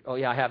 Oh,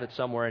 yeah, I have it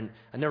somewhere, and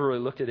I never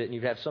really looked at it, and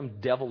you'd have some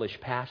devilish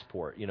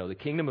passport, the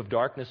kingdom of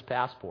darkness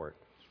passport.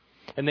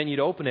 And then you'd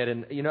open it,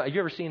 and, have you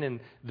ever seen in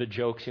the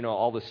jokes,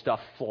 all the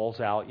stuff falls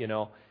out,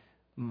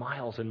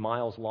 miles and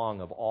miles long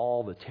of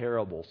all the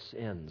terrible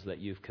sins that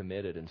you've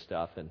committed and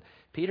stuff. And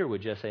Peter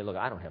would just say, look,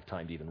 I don't have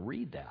time to even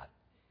read that.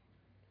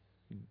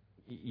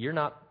 You're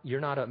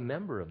not a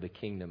member of the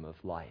kingdom of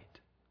light.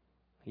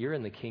 You're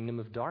in the kingdom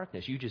of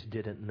darkness. You just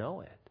didn't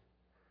know it.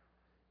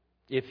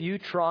 If you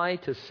try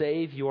to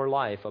save your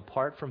life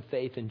apart from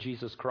faith in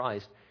Jesus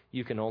Christ,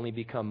 you can only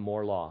become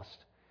more lost.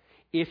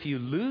 If you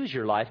lose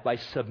your life by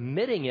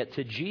submitting it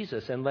to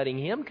Jesus and letting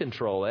Him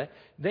control it,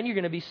 then you're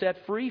going to be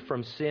set free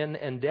from sin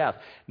and death.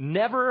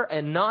 Never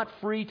and not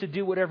free to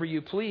do whatever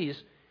you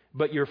please,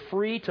 but you're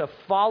free to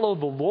follow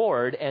the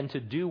Lord and to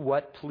do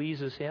what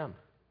pleases Him.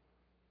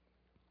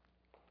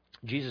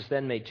 Jesus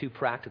then made two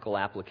practical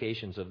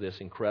applications of this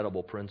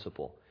incredible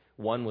principle.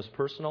 One was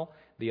personal,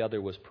 the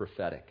other was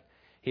prophetic.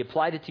 He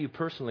applied it to you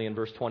personally in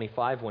verse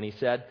 25 when he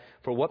said,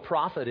 "For what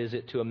profit is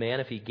it to a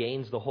man if he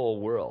gains the whole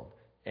world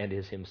and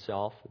is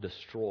himself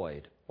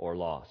destroyed or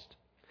lost?"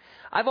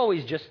 I've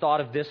always just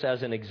thought of this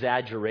as an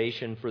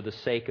exaggeration for the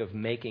sake of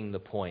making the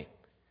point.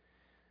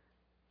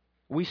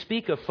 We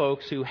speak of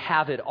folks who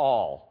have it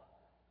all,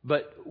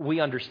 but we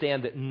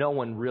understand that no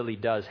one really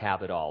does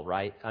have it all,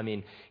 right? I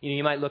mean,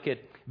 you might look at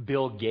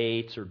Bill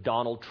Gates or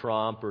Donald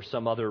Trump or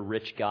some other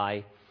rich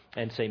guy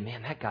and say,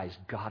 man, that guy's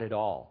got it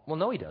all. Well,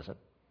 no, he doesn't.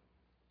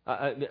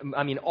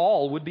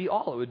 All would be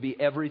all. It would be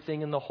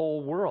everything in the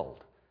whole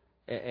world,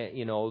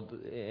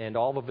 and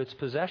all of its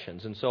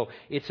possessions. And so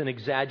it's an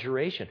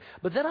exaggeration.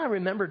 But then I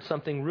remembered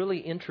something really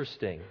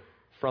interesting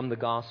from the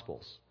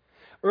Gospels.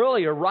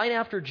 Earlier, right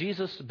after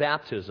Jesus'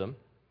 baptism,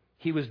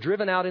 he was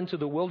driven out into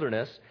the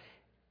wilderness,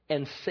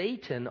 and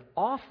Satan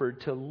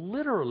offered to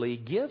literally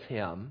give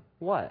him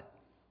what?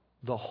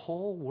 The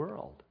whole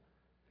world.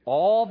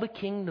 All the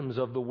kingdoms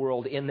of the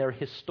world in their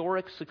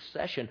historic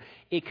succession.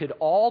 It could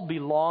all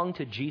belong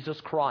to Jesus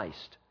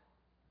Christ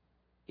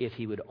if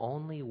he would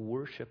only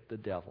worship the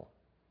devil.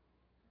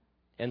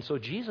 And so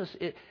Jesus,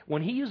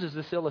 when he uses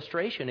this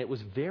illustration, it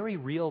was very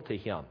real to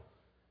him.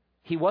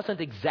 He wasn't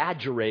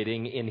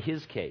exaggerating in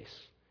his case.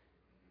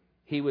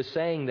 He was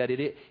saying that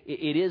it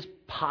is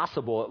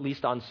possible, at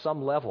least on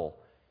some level,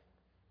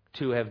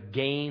 to have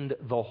gained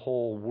the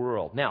whole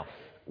world. Now,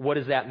 what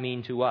does that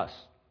mean to us?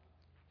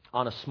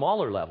 On a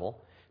smaller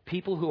level,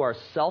 people who are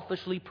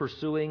selfishly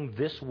pursuing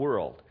this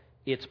world,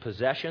 its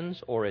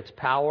possessions or its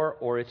power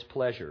or its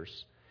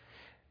pleasures,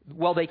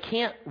 well, they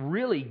can't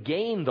really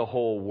gain the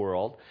whole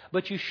world,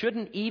 but you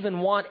shouldn't even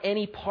want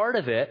any part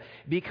of it,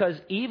 because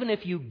even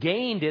if you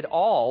gained it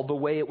all the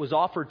way it was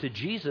offered to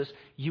Jesus,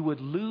 you would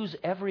lose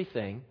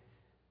everything,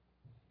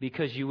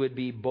 because you would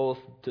be both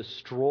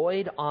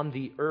destroyed on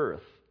the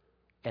earth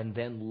and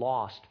then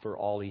lost for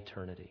all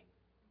eternity.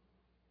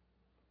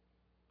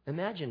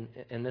 Imagine,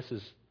 and this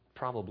is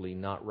probably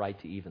not right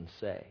to even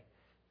say,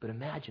 but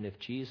imagine if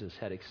Jesus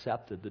had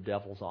accepted the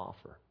devil's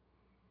offer.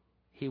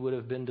 He would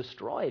have been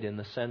destroyed in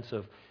the sense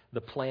of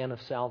the plan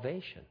of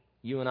salvation.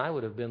 You and I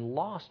would have been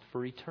lost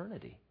for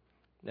eternity.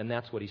 And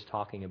that's what he's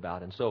talking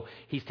about. And so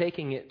he's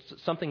taking it,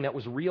 something that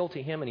was real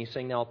to him, and he's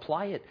saying, now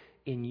apply it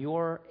in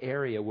your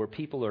area where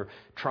people are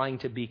trying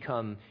to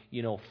become,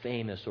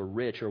 famous or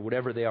rich or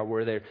whatever they are,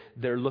 where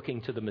they're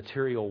looking to the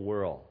material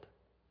world.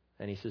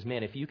 And he says,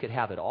 man, if you could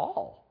have it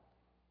all,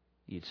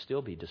 you'd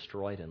still be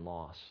destroyed and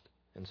lost.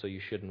 And so you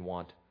shouldn't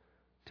want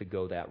to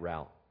go that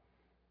route.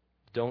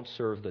 Don't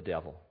serve the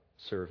devil.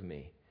 Serve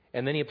me.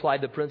 And then he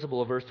applied the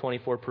principle of verse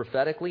 24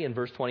 prophetically. In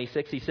verse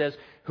 26, he says,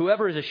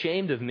 whoever is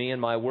ashamed of me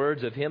and my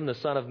words, of him the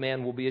Son of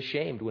Man will be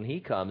ashamed when he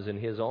comes in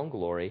his own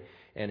glory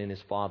and in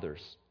his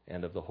Father's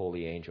and of the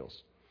holy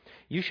angels.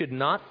 You should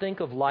not think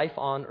of life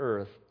on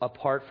earth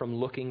apart from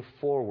looking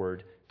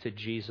forward to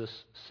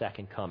Jesus'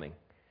 second coming.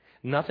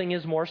 Nothing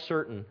is more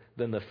certain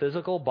than the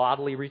physical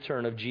bodily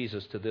return of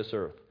Jesus to this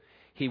earth.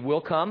 He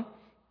will come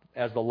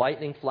as the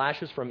lightning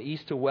flashes from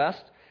east to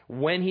west.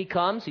 When he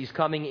comes, he's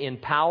coming in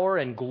power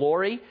and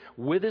glory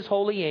with his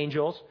holy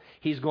angels.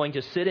 He's going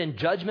to sit in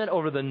judgment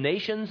over the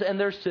nations and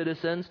their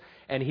citizens,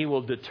 and he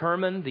will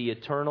determine the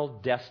eternal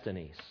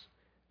destinies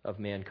of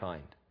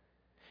mankind.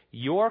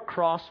 Your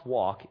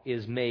crosswalk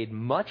is made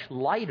much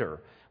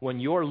lighter when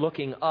you're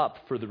looking up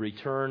for the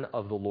return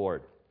of the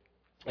Lord.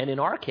 And in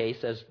our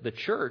case, as the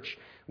church,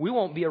 we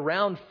won't be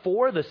around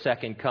for the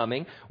second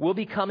coming. We'll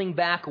be coming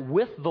back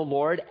with the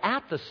Lord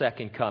at the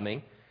second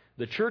coming.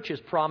 The church has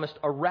promised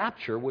a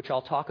rapture, which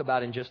I'll talk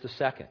about in just a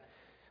second.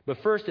 But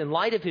first, in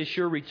light of his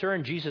sure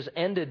return, Jesus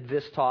ended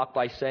this talk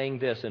by saying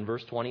this in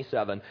verse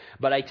 27,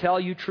 "But I tell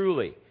you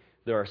truly,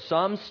 there are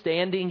some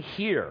standing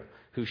here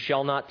who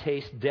shall not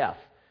taste death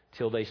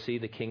till they see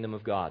the kingdom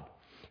of God."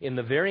 In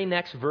the very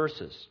next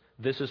verses,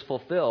 this is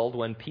fulfilled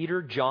when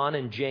Peter, John,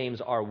 and James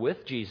are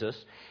with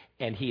Jesus,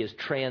 and he is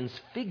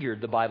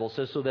transfigured, the Bible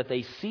says, so that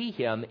they see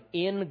him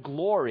in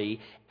glory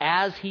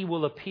as he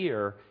will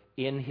appear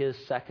in his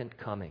second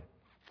coming.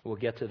 We'll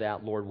get to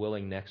that, Lord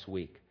willing, next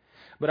week.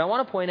 But I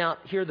want to point out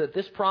here that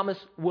this promise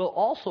will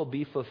also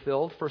be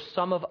fulfilled for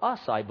some of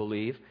us, I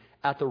believe,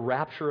 at the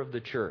rapture of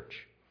the church.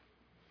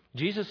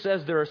 Jesus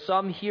says there are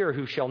some here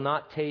who shall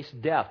not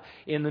taste death.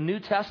 In the New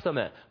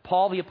Testament,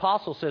 Paul the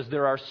Apostle says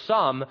there are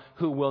some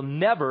who will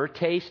never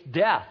taste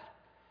death.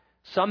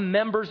 Some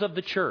members of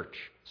the church,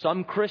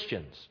 some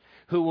Christians,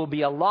 who will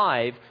be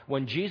alive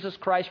when Jesus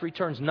Christ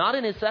returns, not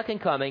in His second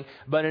coming,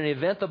 but in an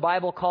event the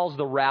Bible calls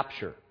the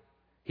rapture.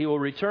 He will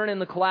return in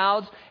the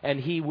clouds, and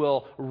He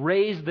will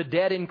raise the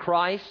dead in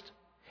Christ,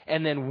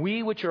 and then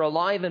we which are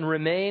alive and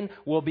remain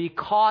will be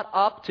caught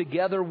up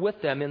together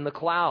with them in the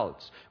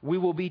clouds. We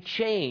will be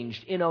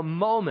changed in a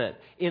moment,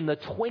 in the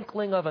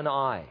twinkling of an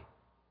eye.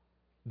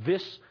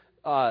 This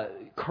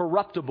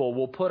corruptible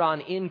will put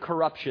on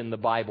incorruption, the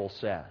Bible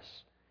says,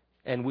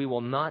 and we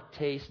will not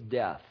taste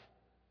death.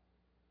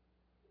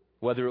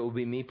 Whether it will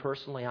be me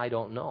personally, I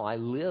don't know. I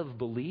live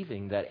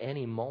believing that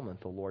any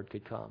moment the Lord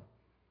could come.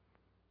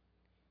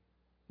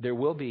 There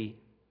will be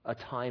a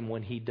time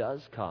when He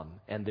does come,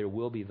 and there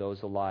will be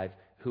those alive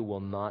who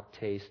will not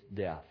taste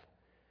death.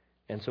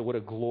 And so what a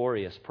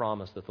glorious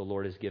promise that the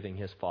Lord is giving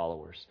His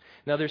followers.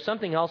 Now there's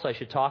something else I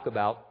should talk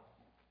about.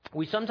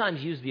 We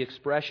sometimes use the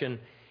expression,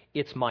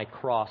 "It's my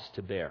cross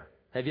to bear."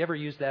 Have you ever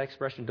used that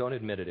expression? Don't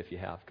admit it if you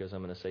have, because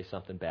I'm going to say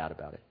something bad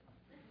about it.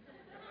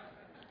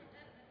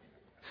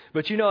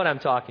 But you know what I'm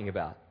talking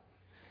about.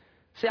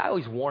 See, I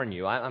always warn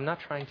you, I'm not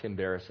trying to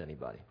embarrass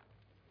anybody.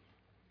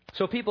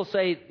 So people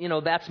say,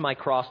 that's my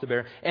cross to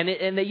bear.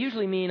 And they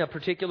usually mean a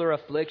particular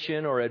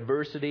affliction or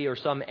adversity or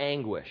some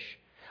anguish.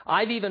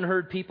 I've even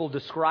heard people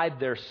describe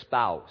their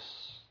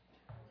spouse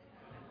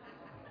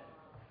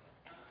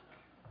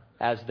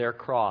as their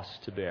cross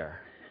to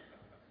bear.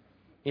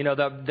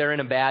 They're in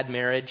a bad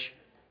marriage.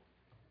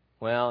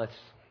 Well,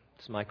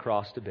 it's my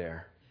cross to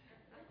bear.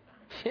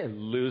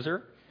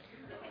 Loser.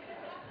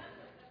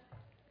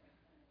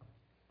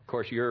 Of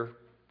course, you're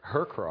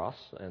her cross,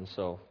 and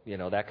so,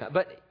 that kind.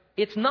 But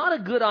it's not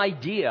a good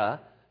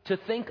idea to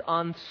think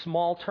on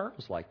small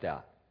terms like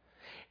that.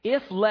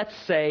 If, let's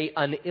say,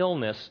 an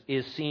illness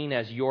is seen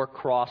as your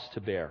cross to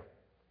bear,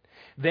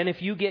 then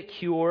if you get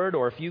cured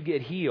or if you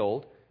get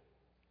healed,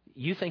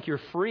 you think you're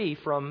free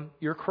from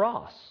your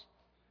cross.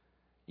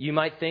 You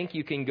might think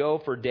you can go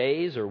for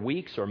days or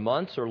weeks or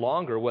months or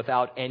longer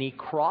without any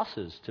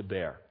crosses to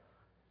bear.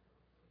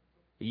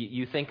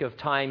 You think of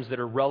times that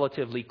are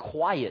relatively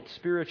quiet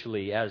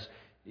spiritually as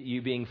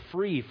you being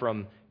free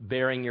from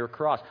bearing your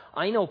cross.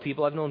 I've known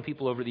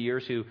people over the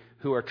years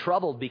who are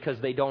troubled because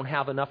they don't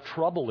have enough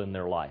trouble in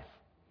their life.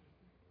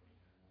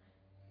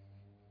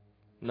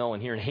 No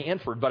one here in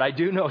Hanford, but I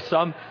do know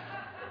some.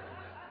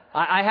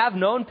 I have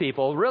known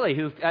people, really,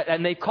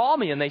 and they call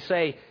me and they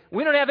say,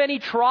 "We don't have any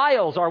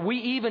trials. Are we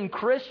even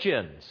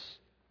Christians?"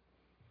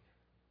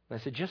 And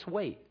I said, "Just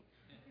wait.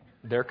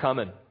 They're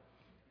coming.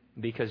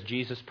 Because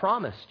Jesus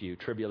promised you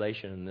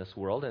tribulation in this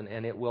world,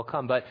 and it will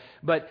come." But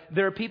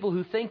there are people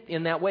who think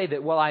in that way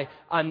that,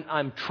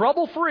 I'm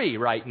trouble-free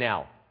right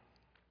now,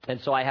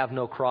 and so I have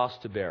no cross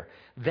to bear.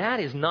 That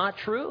is not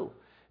true.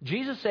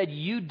 Jesus said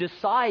you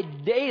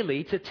decide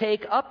daily to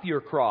take up your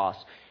cross.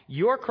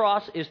 Your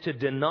cross is to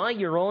deny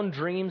your own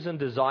dreams and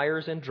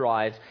desires and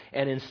drives,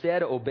 and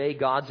instead obey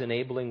God's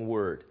enabling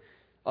word.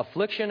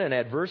 Affliction and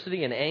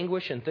adversity and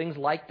anguish and things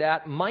like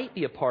that might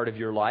be a part of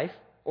your life,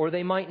 or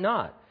they might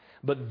not.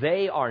 But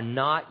they are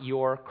not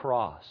your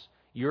cross.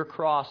 Your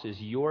cross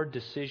is your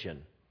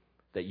decision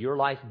that your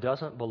life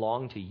doesn't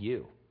belong to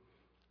you,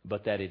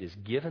 but that it is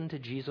given to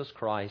Jesus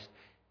Christ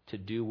to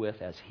do with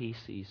as He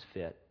sees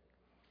fit.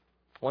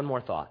 One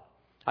more thought.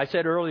 I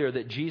said earlier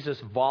that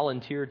Jesus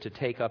volunteered to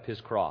take up His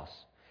cross,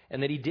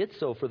 and that He did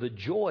so for the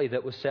joy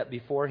that was set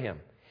before Him.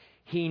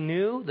 He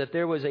knew that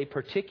there was a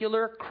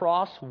particular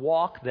cross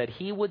walk that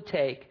He would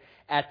take,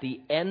 at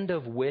the end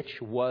of which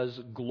was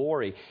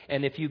glory.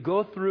 And if you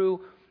go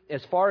through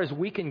as far as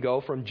we can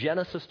go from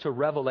Genesis to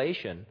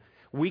Revelation,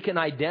 we can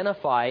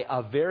identify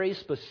a very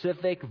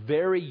specific,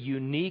 very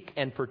unique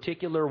and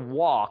particular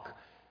walk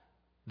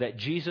that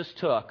Jesus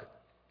took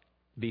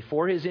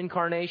before His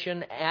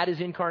incarnation, at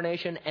His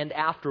incarnation, and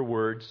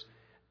afterwards.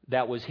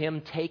 That was Him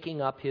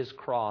taking up His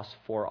cross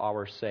for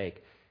our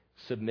sake,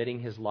 submitting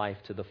His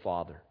life to the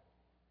Father.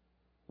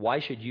 Why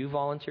should you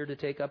volunteer to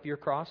take up your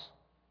cross?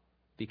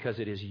 Because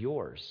it is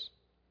yours.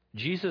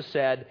 Jesus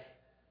said,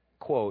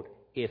 quote,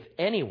 "If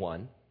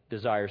anyone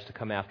desires to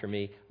come after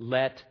me,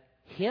 let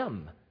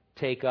him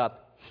take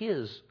up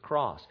his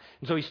cross."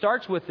 And so He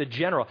starts with the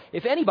general.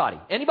 If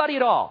anybody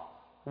at all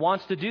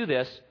wants to do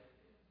this,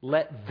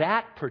 let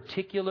that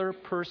particular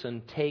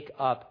person take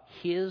up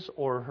his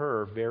or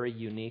her very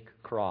unique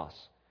cross.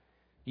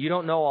 You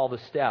don't know all the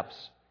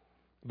steps,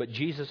 but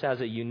Jesus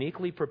has a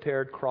uniquely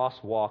prepared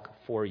crosswalk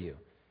for you.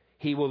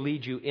 He will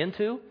lead you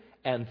into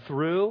and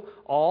through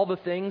all the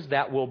things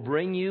that will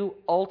bring you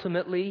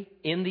ultimately,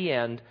 in the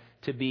end,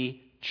 to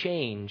be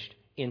changed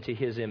into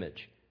His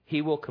image.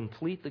 He will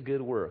complete the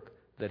good work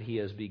that He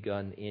has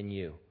begun in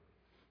you.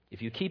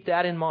 If you keep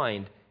that in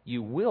mind,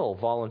 you will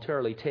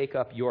voluntarily take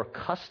up your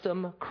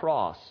custom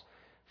cross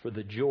for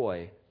the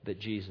joy that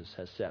Jesus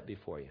has set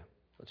before you.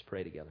 Let's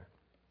pray together.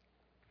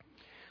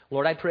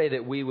 Lord, I pray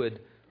that we would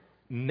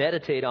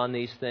meditate on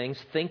these things,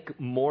 think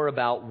more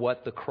about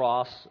what the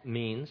cross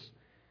means,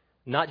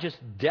 not just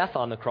death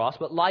on the cross,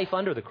 but life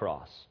under the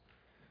cross,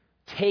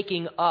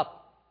 taking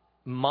up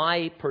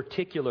my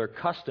particular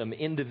custom,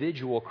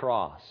 individual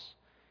cross,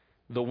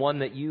 the one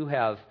that you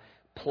have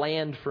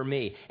planned for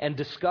me, and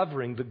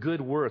discovering the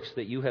good works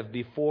that you have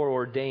before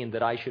ordained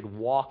that I should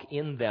walk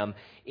in them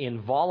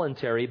in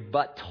voluntary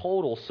but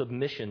total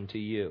submission to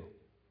you.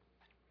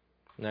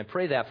 And I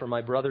pray that for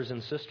my brothers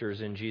and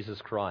sisters in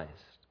Jesus Christ,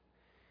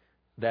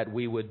 that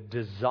we would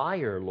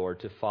desire,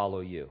 Lord, to follow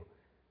you,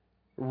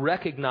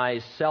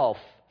 recognize self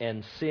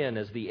and sin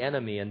as the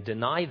enemy and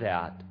deny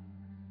that,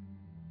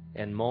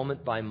 and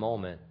moment by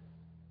moment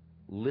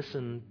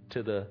listen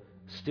to the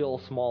still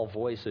small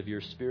voice of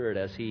your Spirit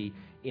as He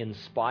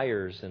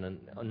inspires and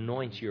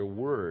anoints your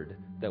word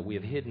that we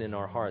have hidden in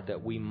our heart,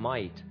 that we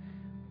might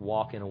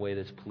walk in a way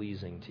that's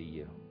pleasing to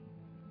you.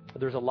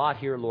 There's a lot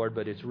here, Lord,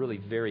 but it's really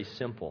very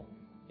simple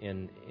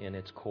in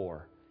its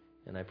core.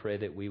 And I pray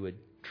that we would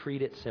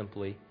treat it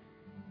simply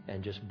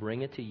and just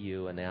bring it to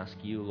you and ask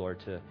you, Lord,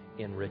 to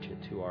enrich it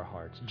to our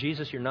hearts.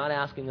 Jesus, you're not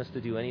asking us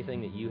to do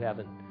anything that you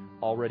haven't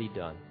already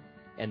done,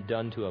 and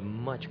done to a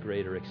much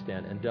greater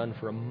extent, and done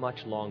for a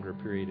much longer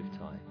period of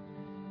time.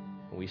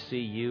 And we see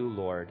you,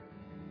 Lord,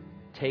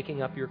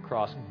 taking up your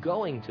cross,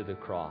 going to the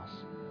cross,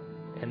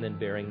 and then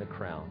bearing the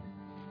crown.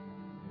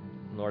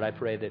 Lord, I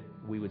pray that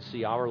we would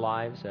see our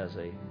lives as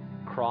a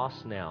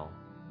cross now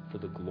for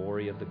the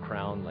glory of the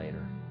crown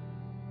later.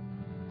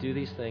 Do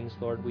these things,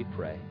 Lord, we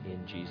pray,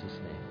 in Jesus'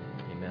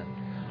 name. Amen.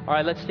 All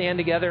right, let's stand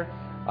together.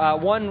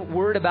 One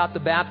word about the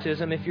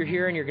baptism. If you're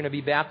here and you're going to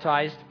be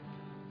baptized,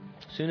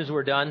 as soon as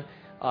we're done,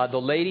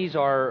 the ladies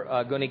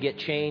are going to get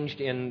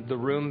changed in the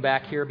room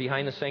back here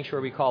behind the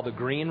sanctuary we call the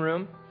green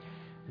room.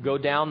 Go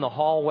down the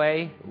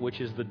hallway, which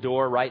is the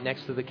door right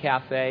next to the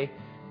cafe.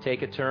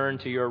 Take a turn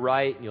to your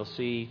right, and you'll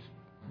see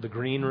the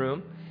green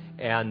room,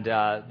 and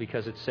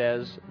because it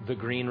says the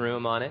green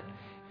room on it.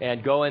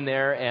 And go in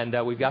there, and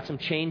we've got some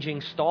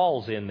changing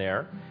stalls in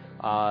there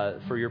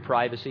for your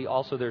privacy.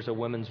 Also, there's a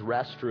women's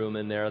restroom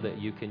in there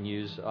that you can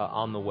use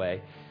on the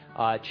way.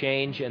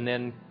 Change and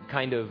then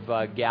kind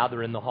of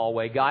gather in the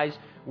hallway. Guys,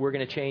 we're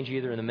going to change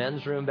either in the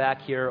men's room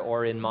back here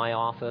or in my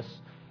office.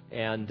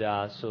 And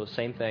so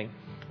same thing.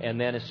 And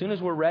then as soon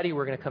as we're ready,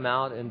 we're going to come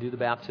out and do the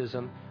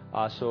baptism.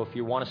 So if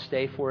you want to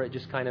stay for it,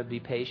 just kind of be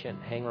patient,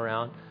 hang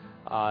around.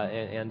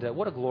 And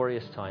what a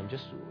glorious time.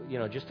 Just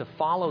to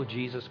follow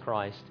Jesus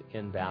Christ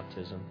in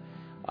baptism.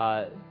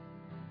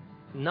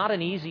 Not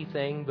an easy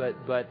thing,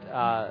 but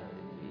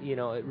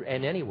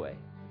and anyway,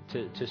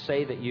 to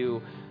say that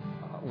you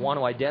want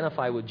to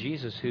identify with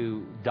Jesus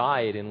who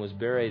died and was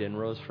buried and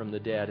rose from the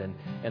dead,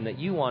 and that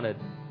you want to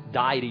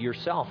die to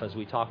yourself, as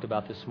we talked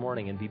about this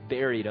morning, and be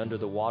buried under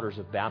the waters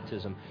of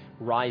baptism,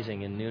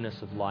 rising in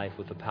newness of life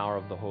with the power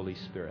of the Holy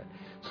Spirit.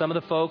 Some of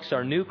the folks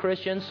are new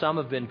Christians. Some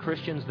have been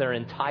Christians their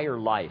entire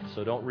life,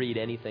 so don't read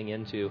anything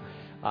into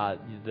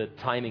the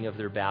timing of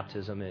their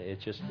baptism.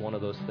 It's just one of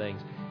those things.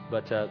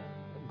 But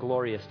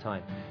glorious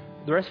time.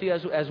 The rest of you,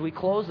 as we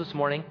close this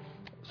morning,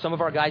 some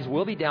of our guys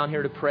will be down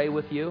here to pray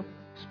with you.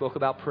 Spoke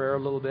about prayer a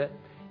little bit.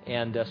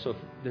 And so if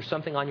there's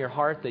something on your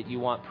heart that you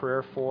want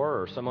prayer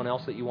for, or someone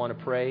else that you want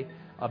to pray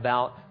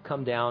about,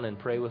 come down and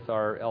pray with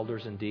our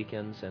elders and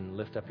deacons and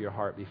lift up your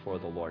heart before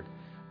the Lord.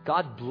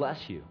 God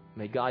bless you.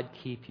 May God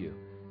keep you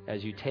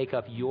as you take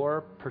up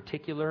your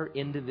particular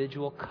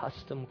individual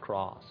custom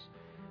cross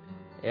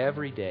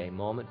every day,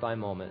 moment by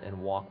moment, and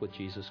walk with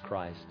Jesus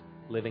Christ,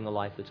 living a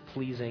life that's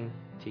pleasing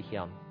to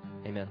Him.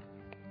 Amen.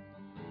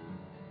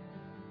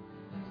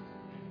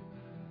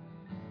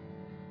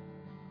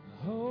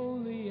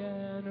 Holy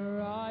and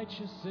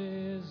righteous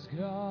is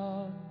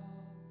God.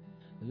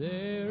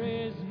 There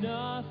is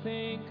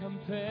nothing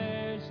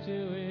compares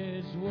to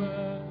His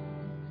word.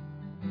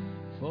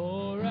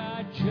 For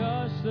at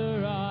just the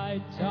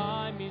right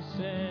time He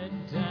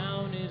sent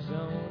down His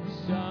own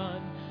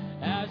Son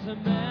as a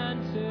man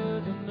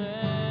to the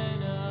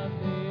men of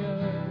the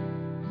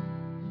earth,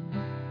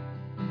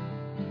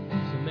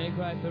 to make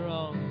right the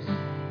wrongs,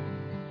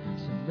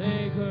 to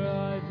make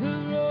right the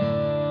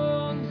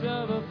wrongs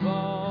of a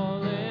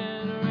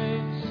fallen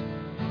race,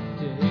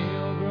 to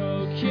heal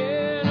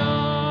broken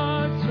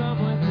hearts from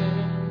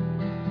within,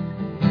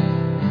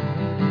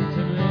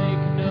 to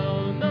make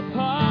known the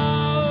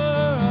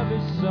power of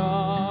His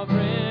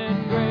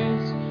sovereign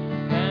grace,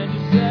 and to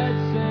set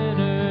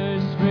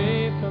sinners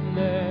free from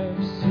their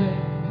sin.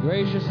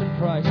 Gracious and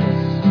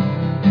priceless,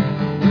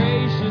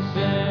 gracious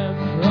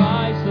and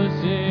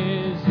priceless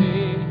is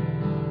He,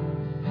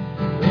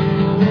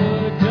 who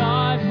would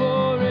die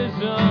for His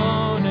own.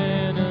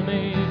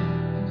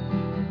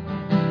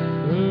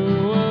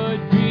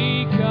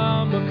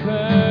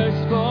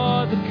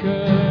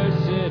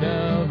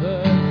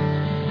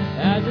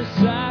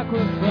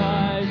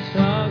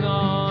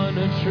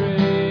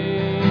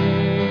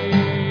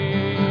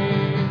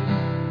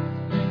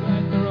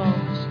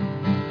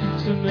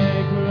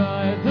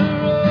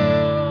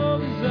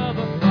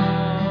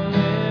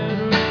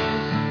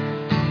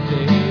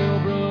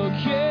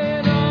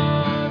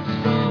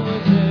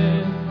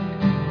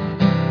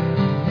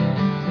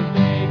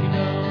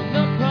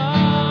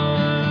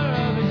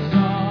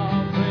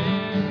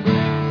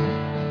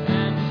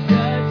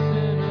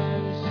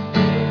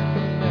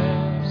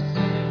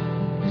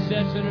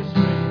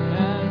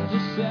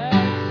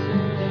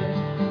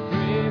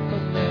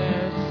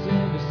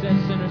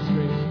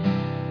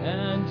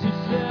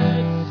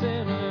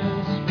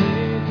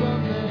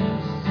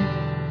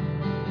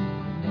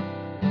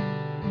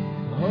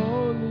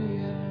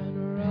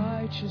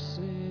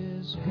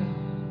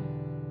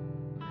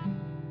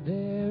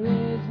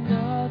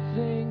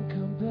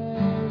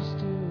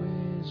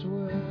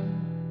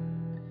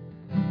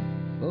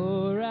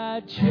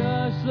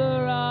 just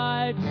the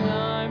right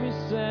time, He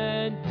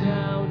sent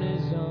down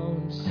His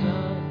own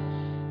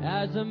Son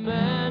as a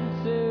man.